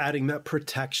think adding that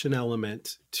protection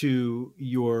element to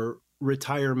your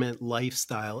retirement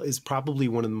lifestyle is probably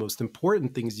one of the most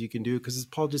important things you can do. Because as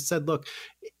Paul just said, look,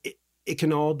 it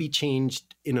can all be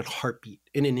changed in a heartbeat,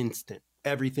 in an instant.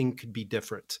 Everything could be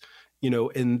different,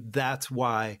 and that's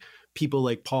why people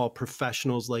like Paul,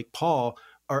 professionals like Paul,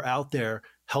 are out there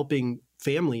helping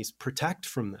families protect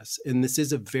from this. And this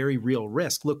is a very real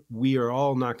risk. Look, we are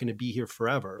all not going to be here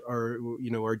forever.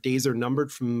 Our days are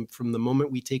numbered from the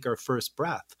moment we take our first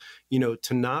breath.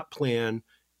 To not plan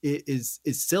is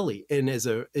silly. And as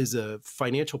a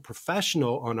financial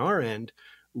professional on our end,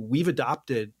 we've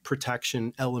adopted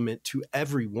protection element to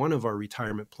every one of our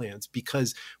retirement plans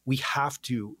because we have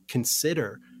to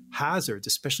consider hazards,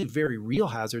 especially very real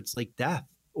hazards like death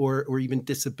or even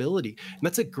disability. And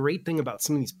that's a great thing about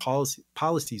some of these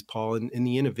policies, Paul, and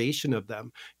the innovation of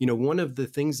them. One of the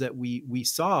things that we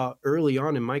saw early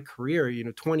on in my career,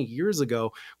 20 years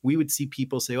ago, we would see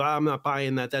people say, well, I'm not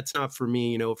buying that. That's not for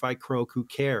me. If I croak, who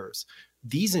cares?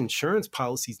 These insurance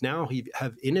policies now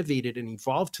have innovated and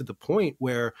evolved to the point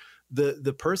where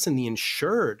the person, the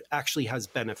insured, actually has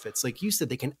benefits. Like you said,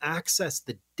 they can access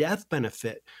the death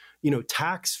benefit,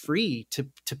 tax-free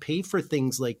to pay for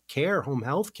things like care, home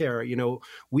health care.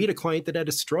 We had a client that had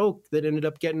a stroke that ended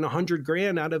up getting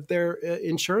 $100,000 out of their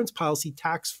insurance policy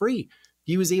tax-free.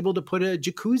 He was able to put a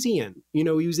jacuzzi in. You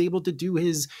know, he was able to do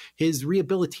his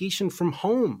rehabilitation from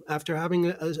home after having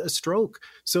a stroke.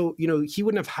 So, you know, he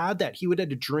wouldn't have had that. He would have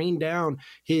had to drain down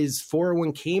his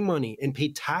 401k money and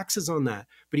pay taxes on that.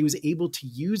 But he was able to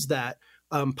use that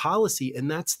policy. And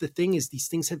that's the thing, is these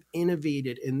things have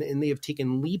innovated and they have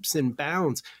taken leaps and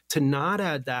bounds. To not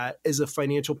add that as a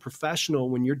financial professional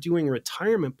when you're doing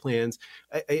retirement plans,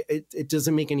 it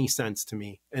doesn't make any sense to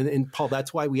me. And Paul,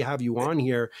 that's why we have you on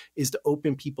here, is to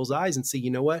open people's eyes and say, you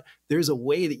know what, there's a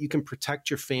way that you can protect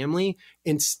your family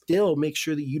and still make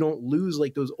sure that you don't lose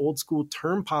like those old school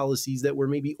term policies that were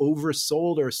maybe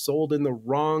oversold or sold in the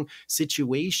wrong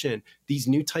situation. These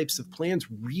new types of plans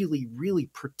really, really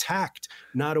protect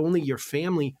not only your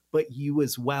family, but you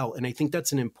as well. And I think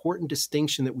that's an important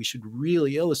distinction that we should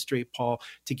really illustrate, Paul,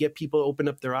 to get people to open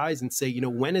up their eyes and say, you know,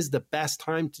 when is the best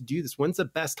time to do this? When's the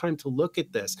best time to look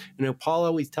at this? You know, Paul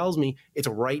always tells me it's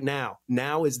right now.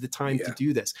 Now is the time to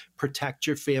do this. Protect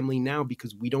your family now,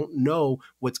 because we don't know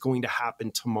what's going to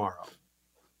happen tomorrow.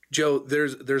 Joe,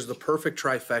 there's the perfect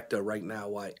trifecta right now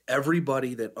why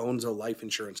everybody that owns a life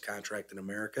insurance contract in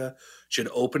America should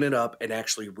open it up and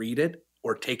actually read it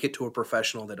or take it to a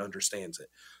professional that understands it.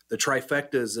 The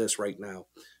trifecta is this right now.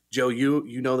 Joe,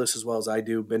 you know this as well as I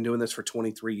do. Been doing this for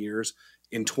 23 years.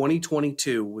 In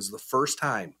 2022 was the first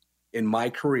time in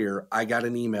my career I got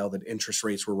an email that interest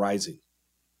rates were rising,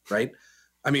 right?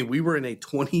 I mean, we were in a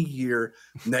 20-year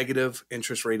negative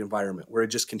interest rate environment where it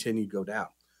just continued to go down.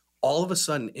 All of a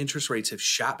sudden, interest rates have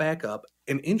shot back up,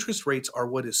 and interest rates are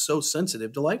what is so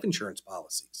sensitive to life insurance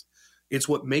policies. It's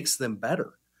what makes them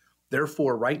better.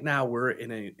 Therefore, right now, we're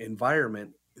in an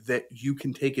environment that you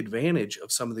can take advantage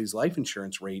of some of these life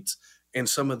insurance rates and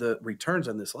some of the returns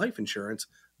on this life insurance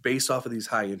based off of these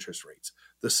high interest rates.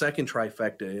 The second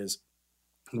trifecta is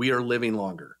we are living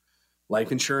longer.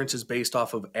 Life insurance is based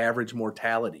off of average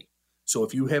mortality. So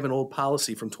if you have an old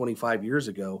policy from 25 years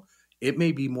ago, it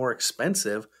may be more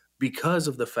expensive because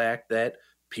of the fact that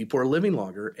people are living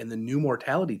longer, and the new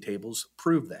mortality tables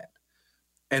prove that.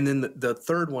 And then the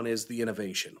third one is the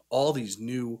innovation. All these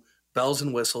new bells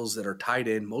and whistles that are tied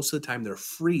in, most of the time they're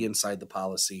free inside the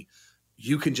policy.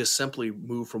 You can just simply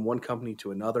move from one company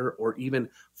to another, or even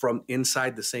from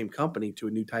inside the same company to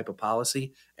a new type of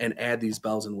policy, and add these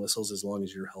bells and whistles as long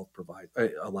as your health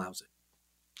allows it.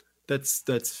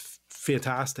 That's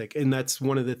fantastic. And that's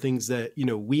one of the things that, you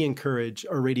know, we encourage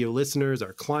our radio listeners,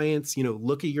 our clients, you know,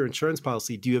 look at your insurance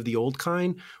policy. Do you have the old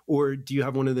kind, or do you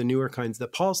have one of the newer kinds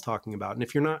that Paul's talking about? And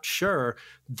if you're not sure,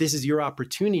 this is your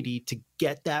opportunity to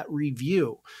get that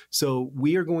review. So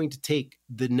we are going to take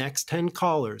the next 10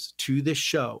 callers to this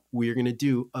show. We are going to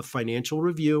do a financial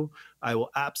review. I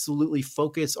will absolutely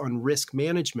focus on risk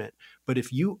management. But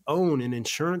if you own an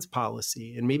insurance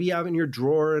policy and maybe you have it in your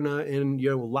drawer and you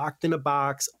know, locked in a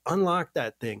box, unlock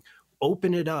that thing,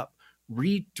 open it up,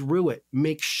 read through it,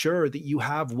 make sure that you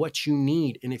have what you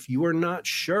need. And if you are not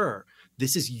sure,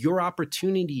 this is your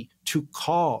opportunity to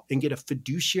call and get a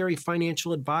fiduciary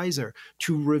financial advisor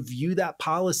to review that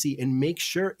policy and make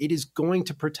sure it is going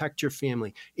to protect your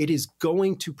family. It is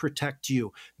going to protect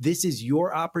you. This is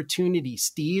your opportunity.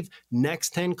 Steve,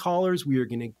 next 10 callers, we are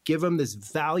going to give them this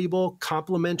valuable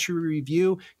complimentary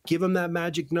review, give them that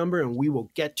magic number, and we will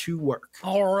get to work.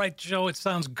 All right, Joe, it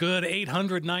sounds good.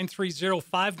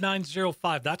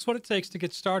 800-930-5905. That's what it takes to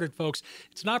get started, folks.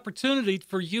 It's an opportunity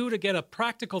for you to get a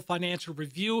practical financial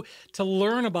review, to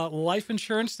learn about life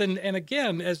insurance. And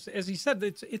again, as he said,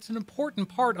 it's an important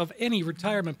part of any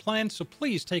retirement plan. So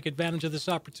please take advantage of this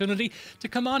opportunity to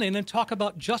come on in and talk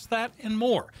about just that and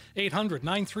more.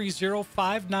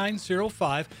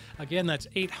 800-930-5905. Again, that's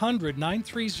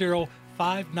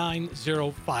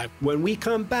 800-930-5905. When we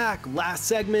come back, last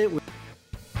segment.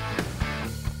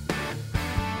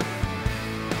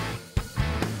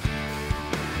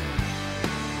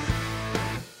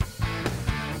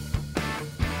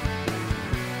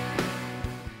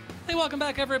 Welcome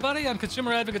back, everybody. I'm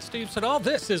Consumer Advocate Steve Siddall.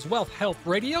 This is Wealth Health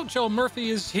Radio. Joe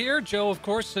Murphy is here. Joe, of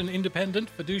course, an independent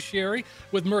fiduciary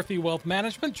with Murphy Wealth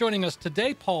Management. Joining us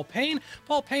today, Paul Payne.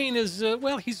 Paul Payne is,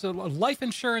 he's a life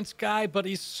insurance guy, but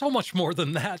he's so much more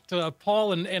than that,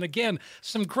 Paul. And again,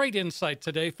 some great insight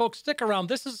today. Folks, stick around.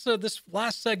 This is this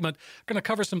last segment going to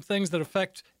cover some things that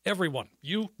affect everyone.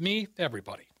 You, me,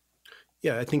 everybody.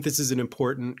 Yeah, I think this is an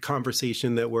important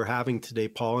conversation that we're having today,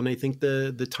 Paul, and I think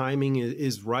the timing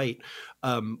is right.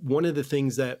 One of the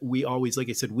things that we always, like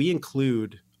I said, we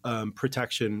include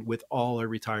protection with all our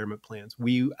retirement plans.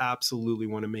 We absolutely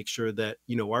want to make sure that,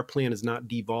 our plan is not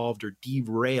devolved or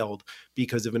derailed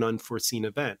because of an unforeseen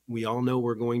event. We all know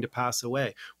we're going to pass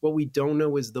away. What we don't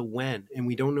know is the when, and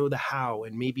we don't know the how,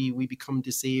 and maybe we become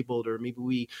disabled, or maybe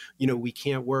we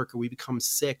can't work, or we become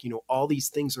sick. All these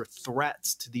things are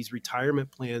threats to these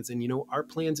retirement plans. And, our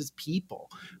plans as people,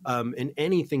 and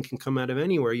anything can come out of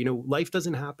anywhere. Life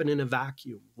doesn't happen in a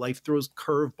vacuum. Life throws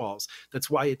curveballs. That's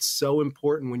why it's so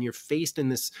important when you're faced in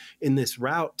this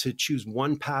route to choose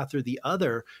one path or the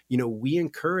other. We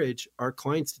encourage our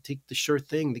clients to take the sure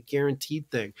thing, the guaranteed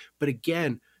thing. But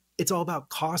again, it's all about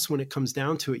cost when it comes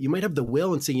down to it. You might have the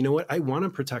will and say, you know what, I want to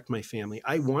protect my family.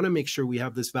 I want to make sure we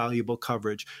have this valuable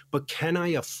coverage, but can I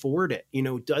afford it?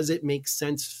 Does it make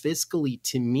sense fiscally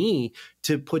to me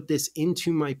to put this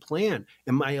into my plan?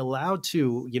 Am I allowed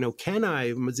to, can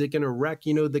I, is it going to wreck,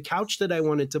 the couch that I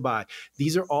wanted to buy?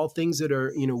 These are all things that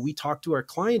are, we talk to our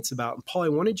clients about. And Paul, I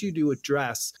wanted you to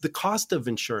address the cost of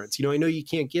insurance. I know you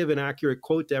can't give an accurate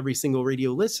quote to every single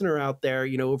radio listener out there,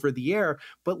 over the air,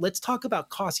 but let's talk about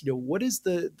cost. What is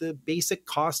the basic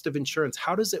cost of insurance?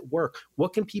 How does it work?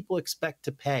 What can people expect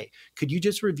to pay? Could you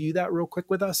just review that real quick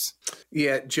with us?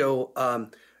 Yeah, Joe,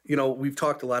 we've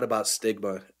talked a lot about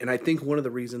stigma. And I think one of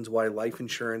the reasons why life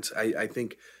insurance, I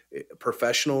think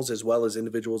professionals as well as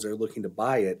individuals that are looking to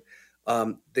buy it,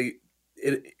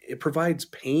 it provides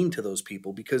pain to those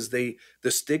people because the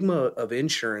stigma of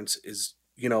insurance is,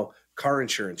 car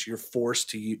insurance, you're forced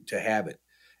to have it.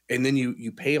 And then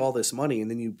you pay all this money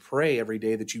and then you pray every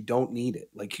day that you don't need it.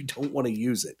 Like you don't want to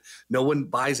use it. No one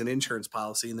buys an insurance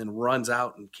policy and then runs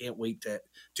out and can't wait to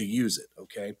use it.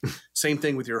 Okay. Same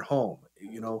thing with your home.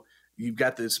 You've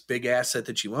got this big asset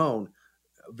that you own.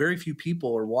 Very few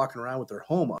people are walking around with their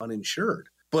home uninsured,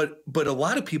 but a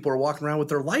lot of people are walking around with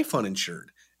their life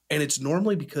uninsured. And it's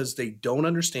normally because they don't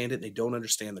understand it. And they don't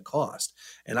understand the cost.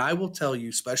 And I will tell you,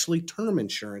 especially term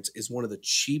insurance is one of the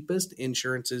cheapest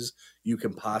insurances you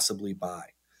can possibly buy.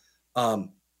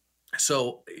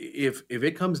 So if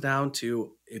it comes down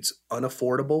to it's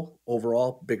unaffordable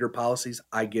overall, bigger policies,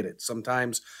 I get it.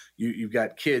 Sometimes you've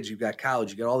got kids, you've got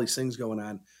college, you got all these things going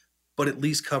on, but at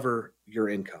least cover your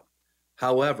income.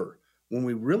 However, when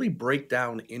we really break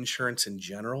down insurance in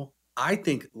general, I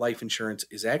think life insurance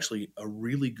is actually a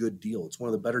really good deal. It's one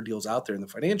of the better deals out there in the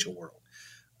financial world.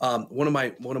 One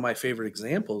of my favorite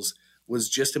examples was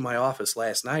just in my office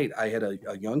last night. I had a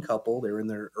young couple. They were in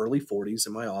their early 40s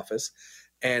in my office,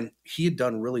 and he had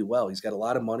done really well. He's got a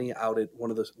lot of money out at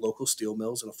one of the local steel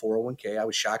mills in a 401k. I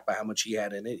was shocked by how much he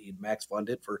had in it. He'd max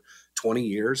funded for 20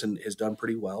 years and has done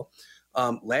pretty well.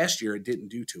 Last year, it didn't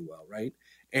do too well, right?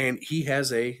 And he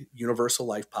has a universal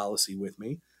life policy with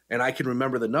me. And I can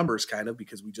remember the numbers kind of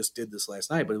because we just did this last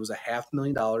night, but it was a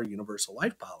 $500,000 universal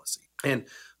life policy. And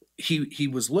he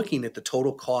was looking at the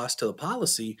total cost to the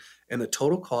policy, and the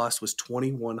total cost was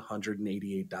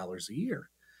 $2,188 a year.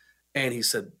 And he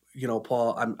said,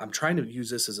 Paul, I'm trying to use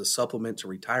this as a supplement to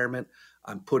retirement.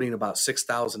 I'm putting about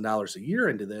 $6,000 a year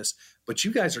into this, but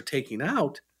you guys are taking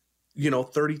out,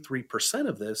 33%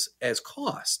 of this as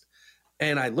cost.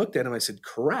 And I looked at him, I said,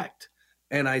 correct.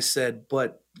 And I said,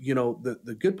 but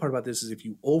the good part about this is if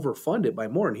you overfund it by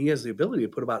more, and he has the ability to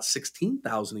put about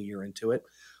 $16,000 a year into it,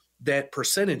 that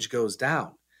percentage goes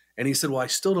down. And he said, well, I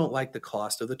still don't like the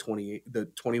cost of the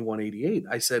 $2,188.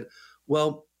 I said,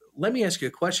 well, let me ask you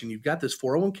a question. You've got this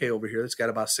 401k over here that's got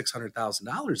about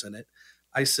 $600,000 in it.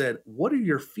 I said, what are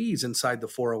your fees inside the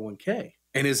 401k?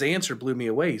 And his answer blew me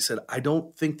away. He said, I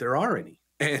don't think there are any.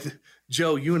 And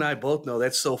Joe, you and I both know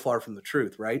that's so far from the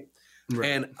truth, right? Right.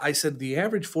 And I said, the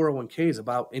average 401k is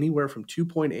about anywhere from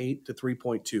 2.8 to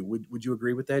 3.2. Would you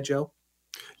agree with that, Joe?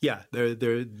 Yeah,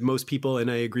 there most people, and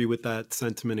I agree with that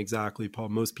sentiment exactly, Paul.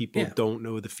 Most people don't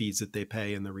know the fees that they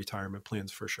pay in the retirement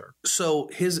plans for sure. So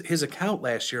his account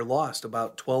last year lost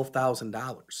about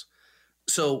 $12,000.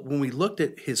 So when we looked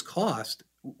at his cost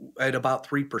at about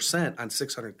 3% on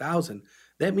 $600,000,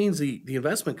 that means the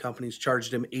investment companies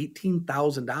charged him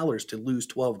 $18,000 to lose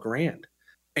 $12,000.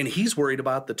 And he's worried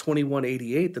about the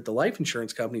 $2,188 that the life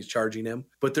insurance company is charging him,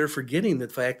 but they're forgetting the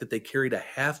fact that they carried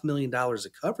 $500,000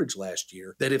 of coverage last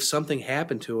year, that if something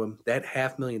happened to him, that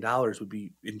 $500,000 would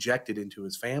be injected into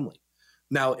his family.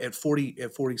 Now, at 40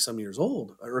 some years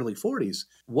old, early 40s,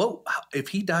 if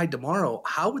he died tomorrow,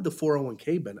 how would the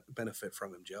 401k benefit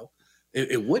from him, Joe?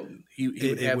 It wouldn't. He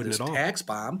would have this tax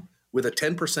bomb with a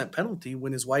 10% penalty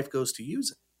when his wife goes to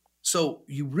use it. So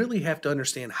you really have to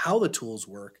understand how the tools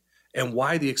work and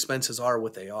why the expenses are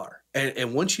what they are.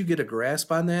 And once you get a grasp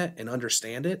on that and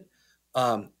understand it,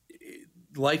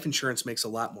 life insurance makes a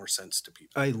lot more sense to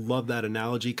people. I love that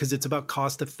analogy because it's about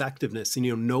cost effectiveness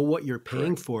and, know what you're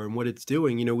paying Correct. for and what it's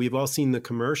doing. We've all seen the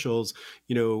commercials,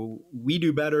 we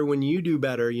do better when you do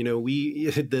better,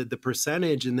 the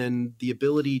percentage and then the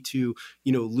ability to,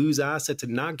 lose assets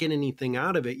and not get anything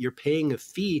out of it. You're paying a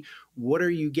fee. What are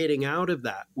you getting out of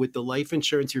that? With the life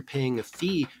insurance, you're paying a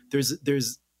fee.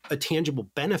 There's a tangible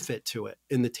benefit to it.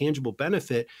 And the tangible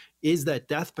benefit is that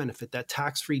death benefit, that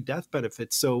tax-free death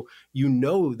benefit. So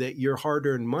that your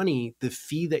hard-earned money, the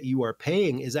fee that you are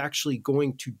paying is actually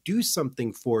going to do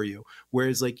something for you.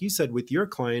 Whereas like you said with your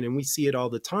client, and we see it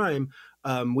all the time,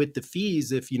 with the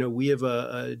fees, if we have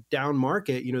a down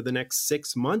market, the next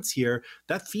 6 months here,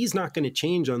 that fee is not going to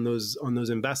change on those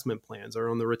investment plans or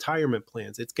on the retirement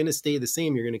plans. It's going to stay the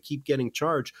same. You're going to keep getting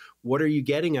charged. What are you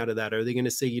getting out of that? Are they going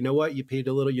to say, you know what, you paid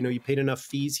a little, you paid enough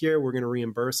fees here, we're going to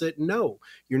reimburse it? No,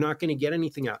 you're not going to get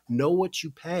anything out. Know what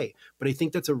you pay. But I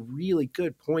think that's a really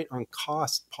good point on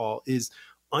cost, Paul, is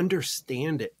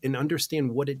understand it and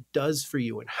understand what it does for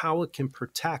you and how it can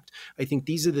protect. I think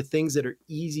these are the things that are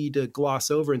easy to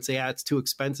gloss over and say, it's too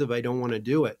expensive, I don't want to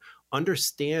do it.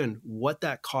 Understand what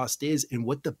that cost is and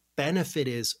what the benefit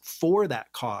is for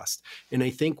that cost. And I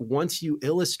think once you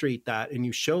illustrate that and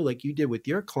you show, like you did with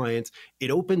your clients, it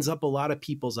opens up a lot of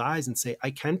people's eyes and say,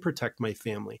 I can protect my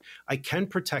family. I can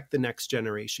protect the next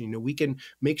generation. We can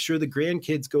make sure the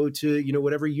grandkids go to,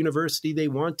 whatever university they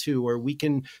want to, or we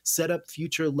can set up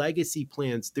future legacy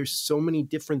plans. There's so many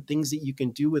different things that you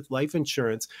can do with life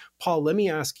insurance. Paul, let me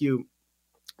ask you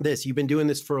this. You've been doing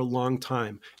this for a long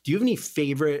time. Do you have any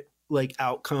favorite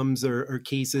outcomes or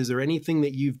cases or anything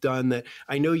that you've done that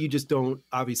I know you just don't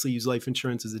obviously use life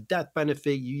insurance as a death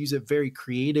benefit. You use it very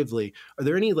creatively. Are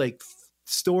there any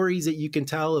stories that you can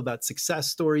tell about success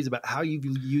stories about how you've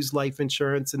used life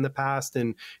insurance in the past?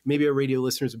 And maybe our radio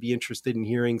listeners would be interested in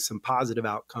hearing some positive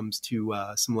outcomes to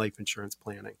some life insurance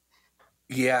planning.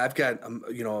 Yeah, I've got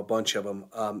a bunch of them.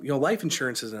 Life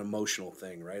insurance is an emotional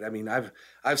thing, right? I mean,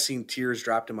 I've seen tears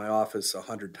dropped in my office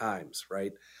 100 times,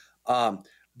 right?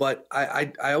 But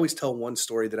I always tell one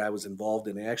story that I was involved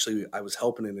in. Actually, I was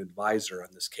helping an advisor on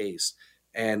this case,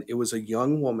 and it was a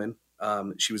young woman.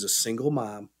 She was a single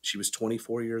mom. She was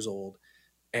 24 years old,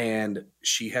 and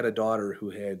she had a daughter who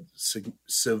had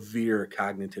severe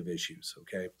cognitive issues.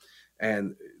 Okay,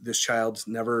 and this child's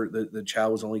the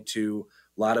child was only 2,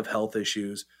 a lot of health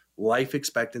issues. Life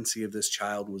expectancy of this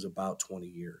child was about 20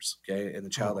 years. Okay, and the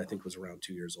child I think was around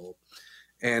 2 years old,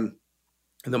 and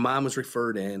the mom was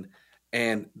referred in.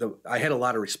 And I had a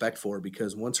lot of respect for her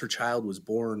because once her child was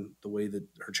born, the way that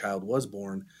her child was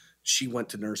born, she went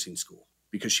to nursing school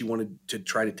because she wanted to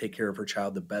try to take care of her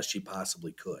child the best she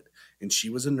possibly could. And she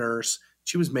was a nurse.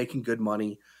 She was making good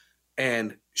money.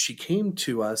 And she came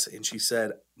to us and she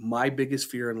said, my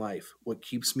biggest fear in life, what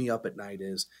keeps me up at night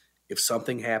is if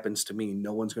something happens to me,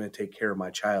 no one's going to take care of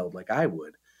my child like I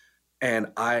would. And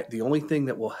the only thing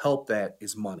that will help that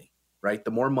is money, right?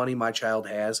 The more money my child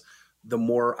has, the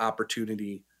more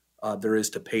opportunity there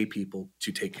is to pay people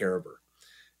to take care of her.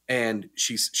 And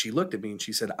she looked at me and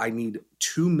she said, I need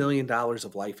 $2 million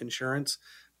of life insurance,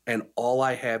 and all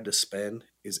I have to spend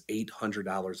is $800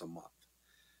 a month.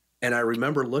 And I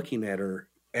remember looking at her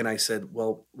and I said,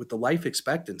 well, with the life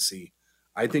expectancy,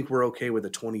 I think we're okay with a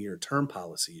 20-year term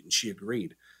policy. And she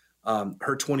agreed.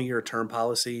 Her 20-year term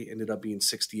policy ended up being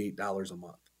 $68 a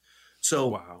month.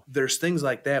 So There's things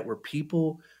like that where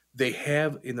people, they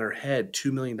have in their head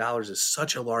 $2 million is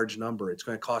such a large number. It's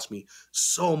going to cost me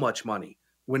so much money,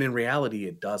 when in reality,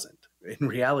 it doesn't. In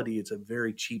reality, it's a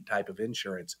very cheap type of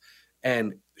insurance.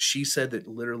 And she said that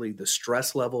literally the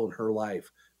stress level in her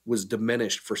life was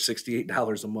diminished for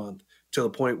 $68 a month to the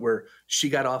point where she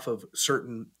got off of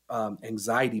certain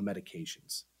anxiety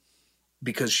medications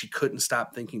because she couldn't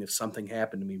stop thinking if something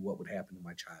happened to me, what would happen to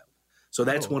my child? So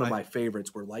that's one of my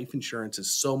favorites, where life insurance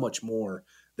is so much more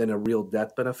than a real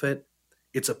death benefit.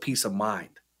 It's a peace of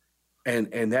mind.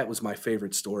 And that was my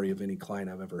favorite story of any client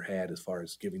I've ever had as far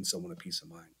as giving someone a peace of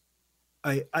mind.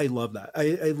 I love that.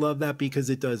 I love that because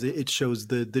it shows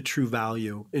the true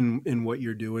value in what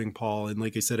you're doing, Paul. And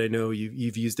like I said, I know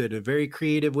you've used it in very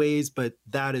creative ways, but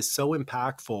that is so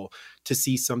impactful to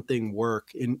see something work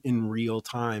in real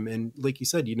time. And like you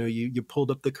said, you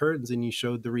pulled up the curtains and you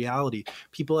showed the reality.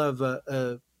 People have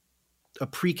a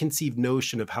preconceived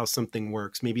notion of how something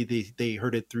works. Maybe they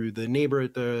heard it through the neighbor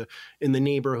in the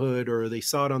neighborhood, or they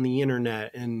saw it on the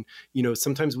internet. And,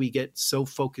 sometimes we get so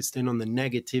focused in on the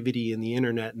negativity and the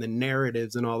internet and the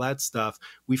narratives and all that stuff,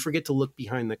 we forget to look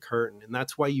behind the curtain. And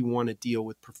that's why you want to deal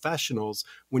with professionals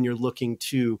when you're looking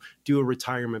to do a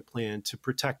retirement plan, to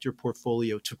protect your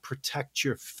portfolio, to protect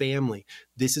your family.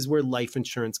 This is where life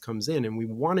insurance comes in. And we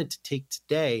wanted to take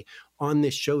today on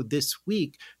this show this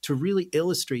week to really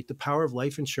illustrate the power of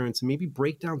life insurance and maybe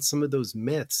break down some of those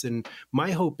myths. And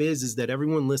my hope is that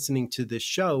everyone listening to this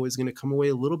show is going to come away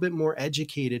a little bit more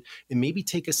educated and maybe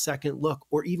take a second look,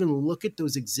 or even look at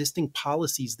those existing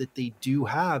policies that they do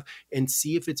have and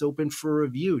see if it's open for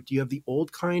review. Do you have the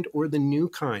old kind or the new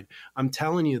kind? I'm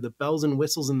telling you, the bells and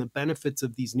whistles and the benefits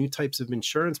of these new types of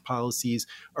insurance policies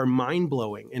are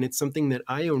mind-blowing. And it's something that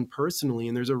I own personally,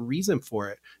 and there's a reason for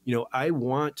it. You know, I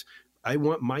want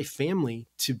my family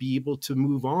to be able to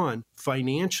move on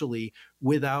financially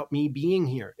without me being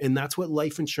here. And that's what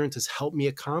life insurance has helped me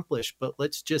accomplish. But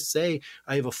let's just say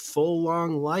I have a full,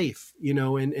 long life, you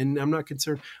know, and I'm not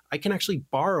concerned. I can actually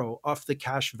borrow off the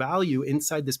cash value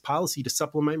inside this policy to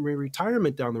supplement my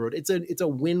retirement down the road. It's a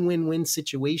win-win-win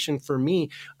situation for me.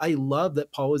 I love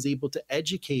that Paul was able to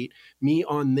educate me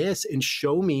on this and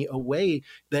show me a way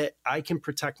that I can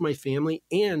protect my family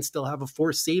and still have a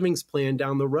forced savings plan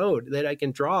down the road that I can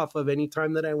draw off of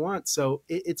anytime that I want. So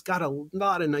it's got a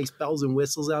lot of nice bells and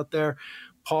whistles out there.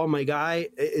 Paul, my guy,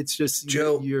 it's just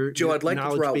Joe. Your I'd like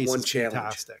to throw out one challenge.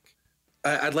 Fantastic.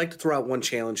 I'd like to throw out one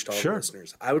challenge to all the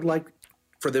listeners. I would like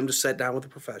for them to sit down with a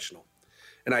professional,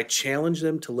 and I challenge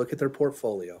them to look at their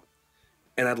portfolio,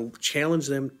 and I'd challenge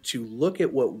them to look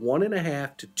at what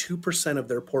 1.5% to 2% of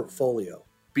their portfolio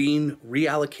being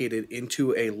reallocated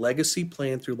into a legacy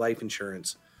plan through life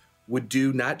insurance would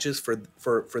do, not just for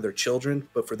their children,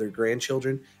 but for their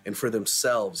grandchildren and for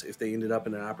themselves if they ended up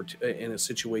in in a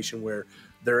situation where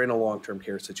they're in a long-term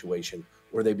care situation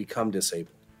or they become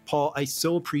disabled. Paul, I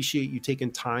so appreciate you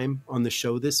taking time on the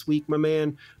show this week, my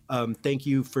man. Thank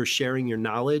you for sharing your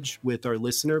knowledge with our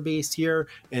listener base here.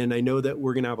 And I know that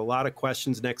we're going to have a lot of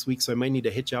questions next week, so I might need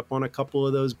to hit you up on a couple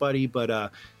of those, buddy.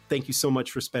 But thank you so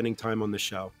much for spending time on the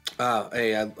show.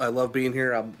 Hey, I love being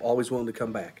here. I'm always willing to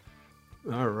come back.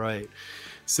 All right.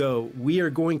 So we are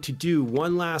going to do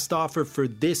one last offer for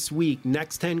this week.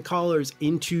 Next 10 callers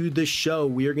into the show,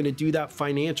 we are going to do that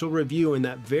financial review and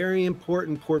that very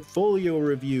important portfolio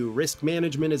review. Risk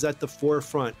management is at the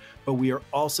forefront, but we are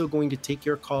also going to take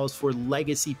your calls for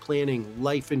legacy planning,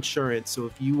 life insurance. So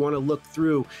if you want to look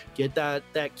through, get that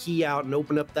key out and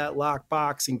open up that lock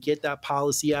box and get that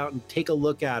policy out and take a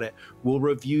look at it. We'll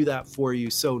review that for you.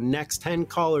 So next 10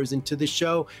 callers into the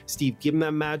show, Steve, give them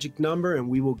that magic number and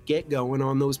we will get going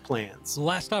on those plans.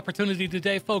 Last opportunity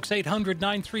today, folks,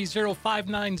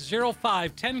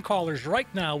 800-930-5905. 10 callers right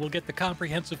now will get the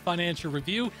comprehensive financial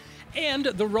review and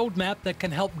the roadmap that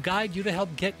can help guide you to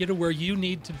help get you to where you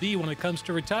need to be when it comes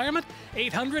to retirement.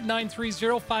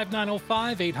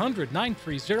 800-930-5905,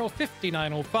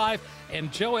 800-930-5905.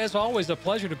 And Joe, as always, a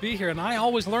pleasure to be here. And I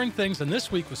always learn things, and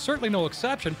this week was certainly no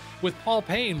exception with Paul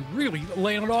Payne really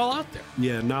laying it all out there.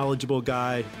 Yeah, knowledgeable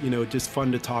guy, just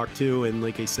fun to talk to. And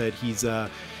like I said, he's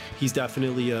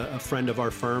definitely a friend of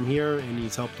our firm here, and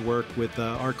he's helped work with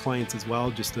our clients as well.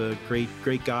 Just a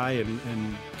great guy,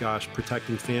 and gosh,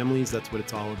 protecting families, that's what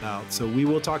it's all about. So we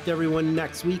will talk to everyone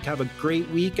next week. Have a great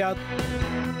week out.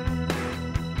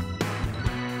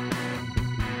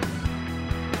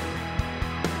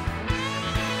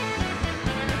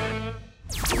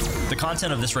 The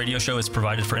content of this radio show is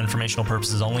provided for informational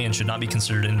purposes only and should not be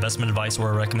considered investment advice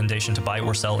or a recommendation to buy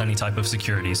or sell any type of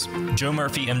securities. Joe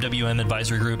Murphy, MWM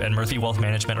Advisory Group, and Murphy Wealth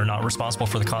Management are not responsible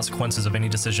for the consequences of any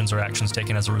decisions or actions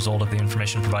taken as a result of the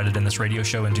information provided in this radio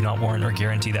show and do not warrant or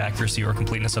guarantee the accuracy or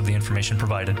completeness of the information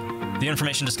provided. The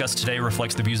information discussed today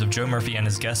reflects the views of Joe Murphy and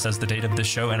his guests as the date of this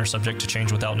show and are subject to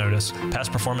change without notice.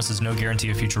 Past performance is no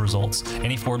guarantee of future results.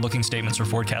 Any forward-looking statements or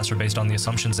forecasts are based on the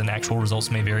assumptions, and actual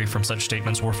results may vary from such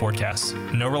statements or forecasts.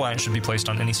 No reliance should be placed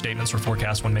on any statements or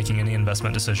forecasts when making any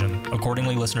investment decision.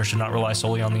 Accordingly, listeners should not rely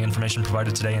solely on the information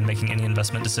provided today in making any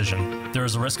investment decision. There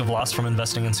is a risk of loss from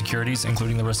investing in securities,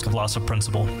 including the risk of loss of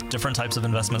principal. Different types of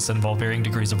investments involve varying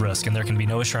degrees of risk, and there can be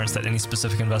no assurance that any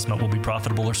specific investment will be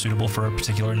profitable or suitable for a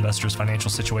particular investor's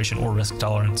financial situation or risk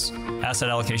tolerance. Asset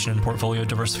allocation and portfolio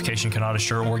diversification cannot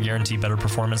assure or guarantee better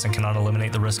performance and cannot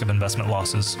eliminate the risk of investment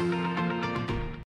losses.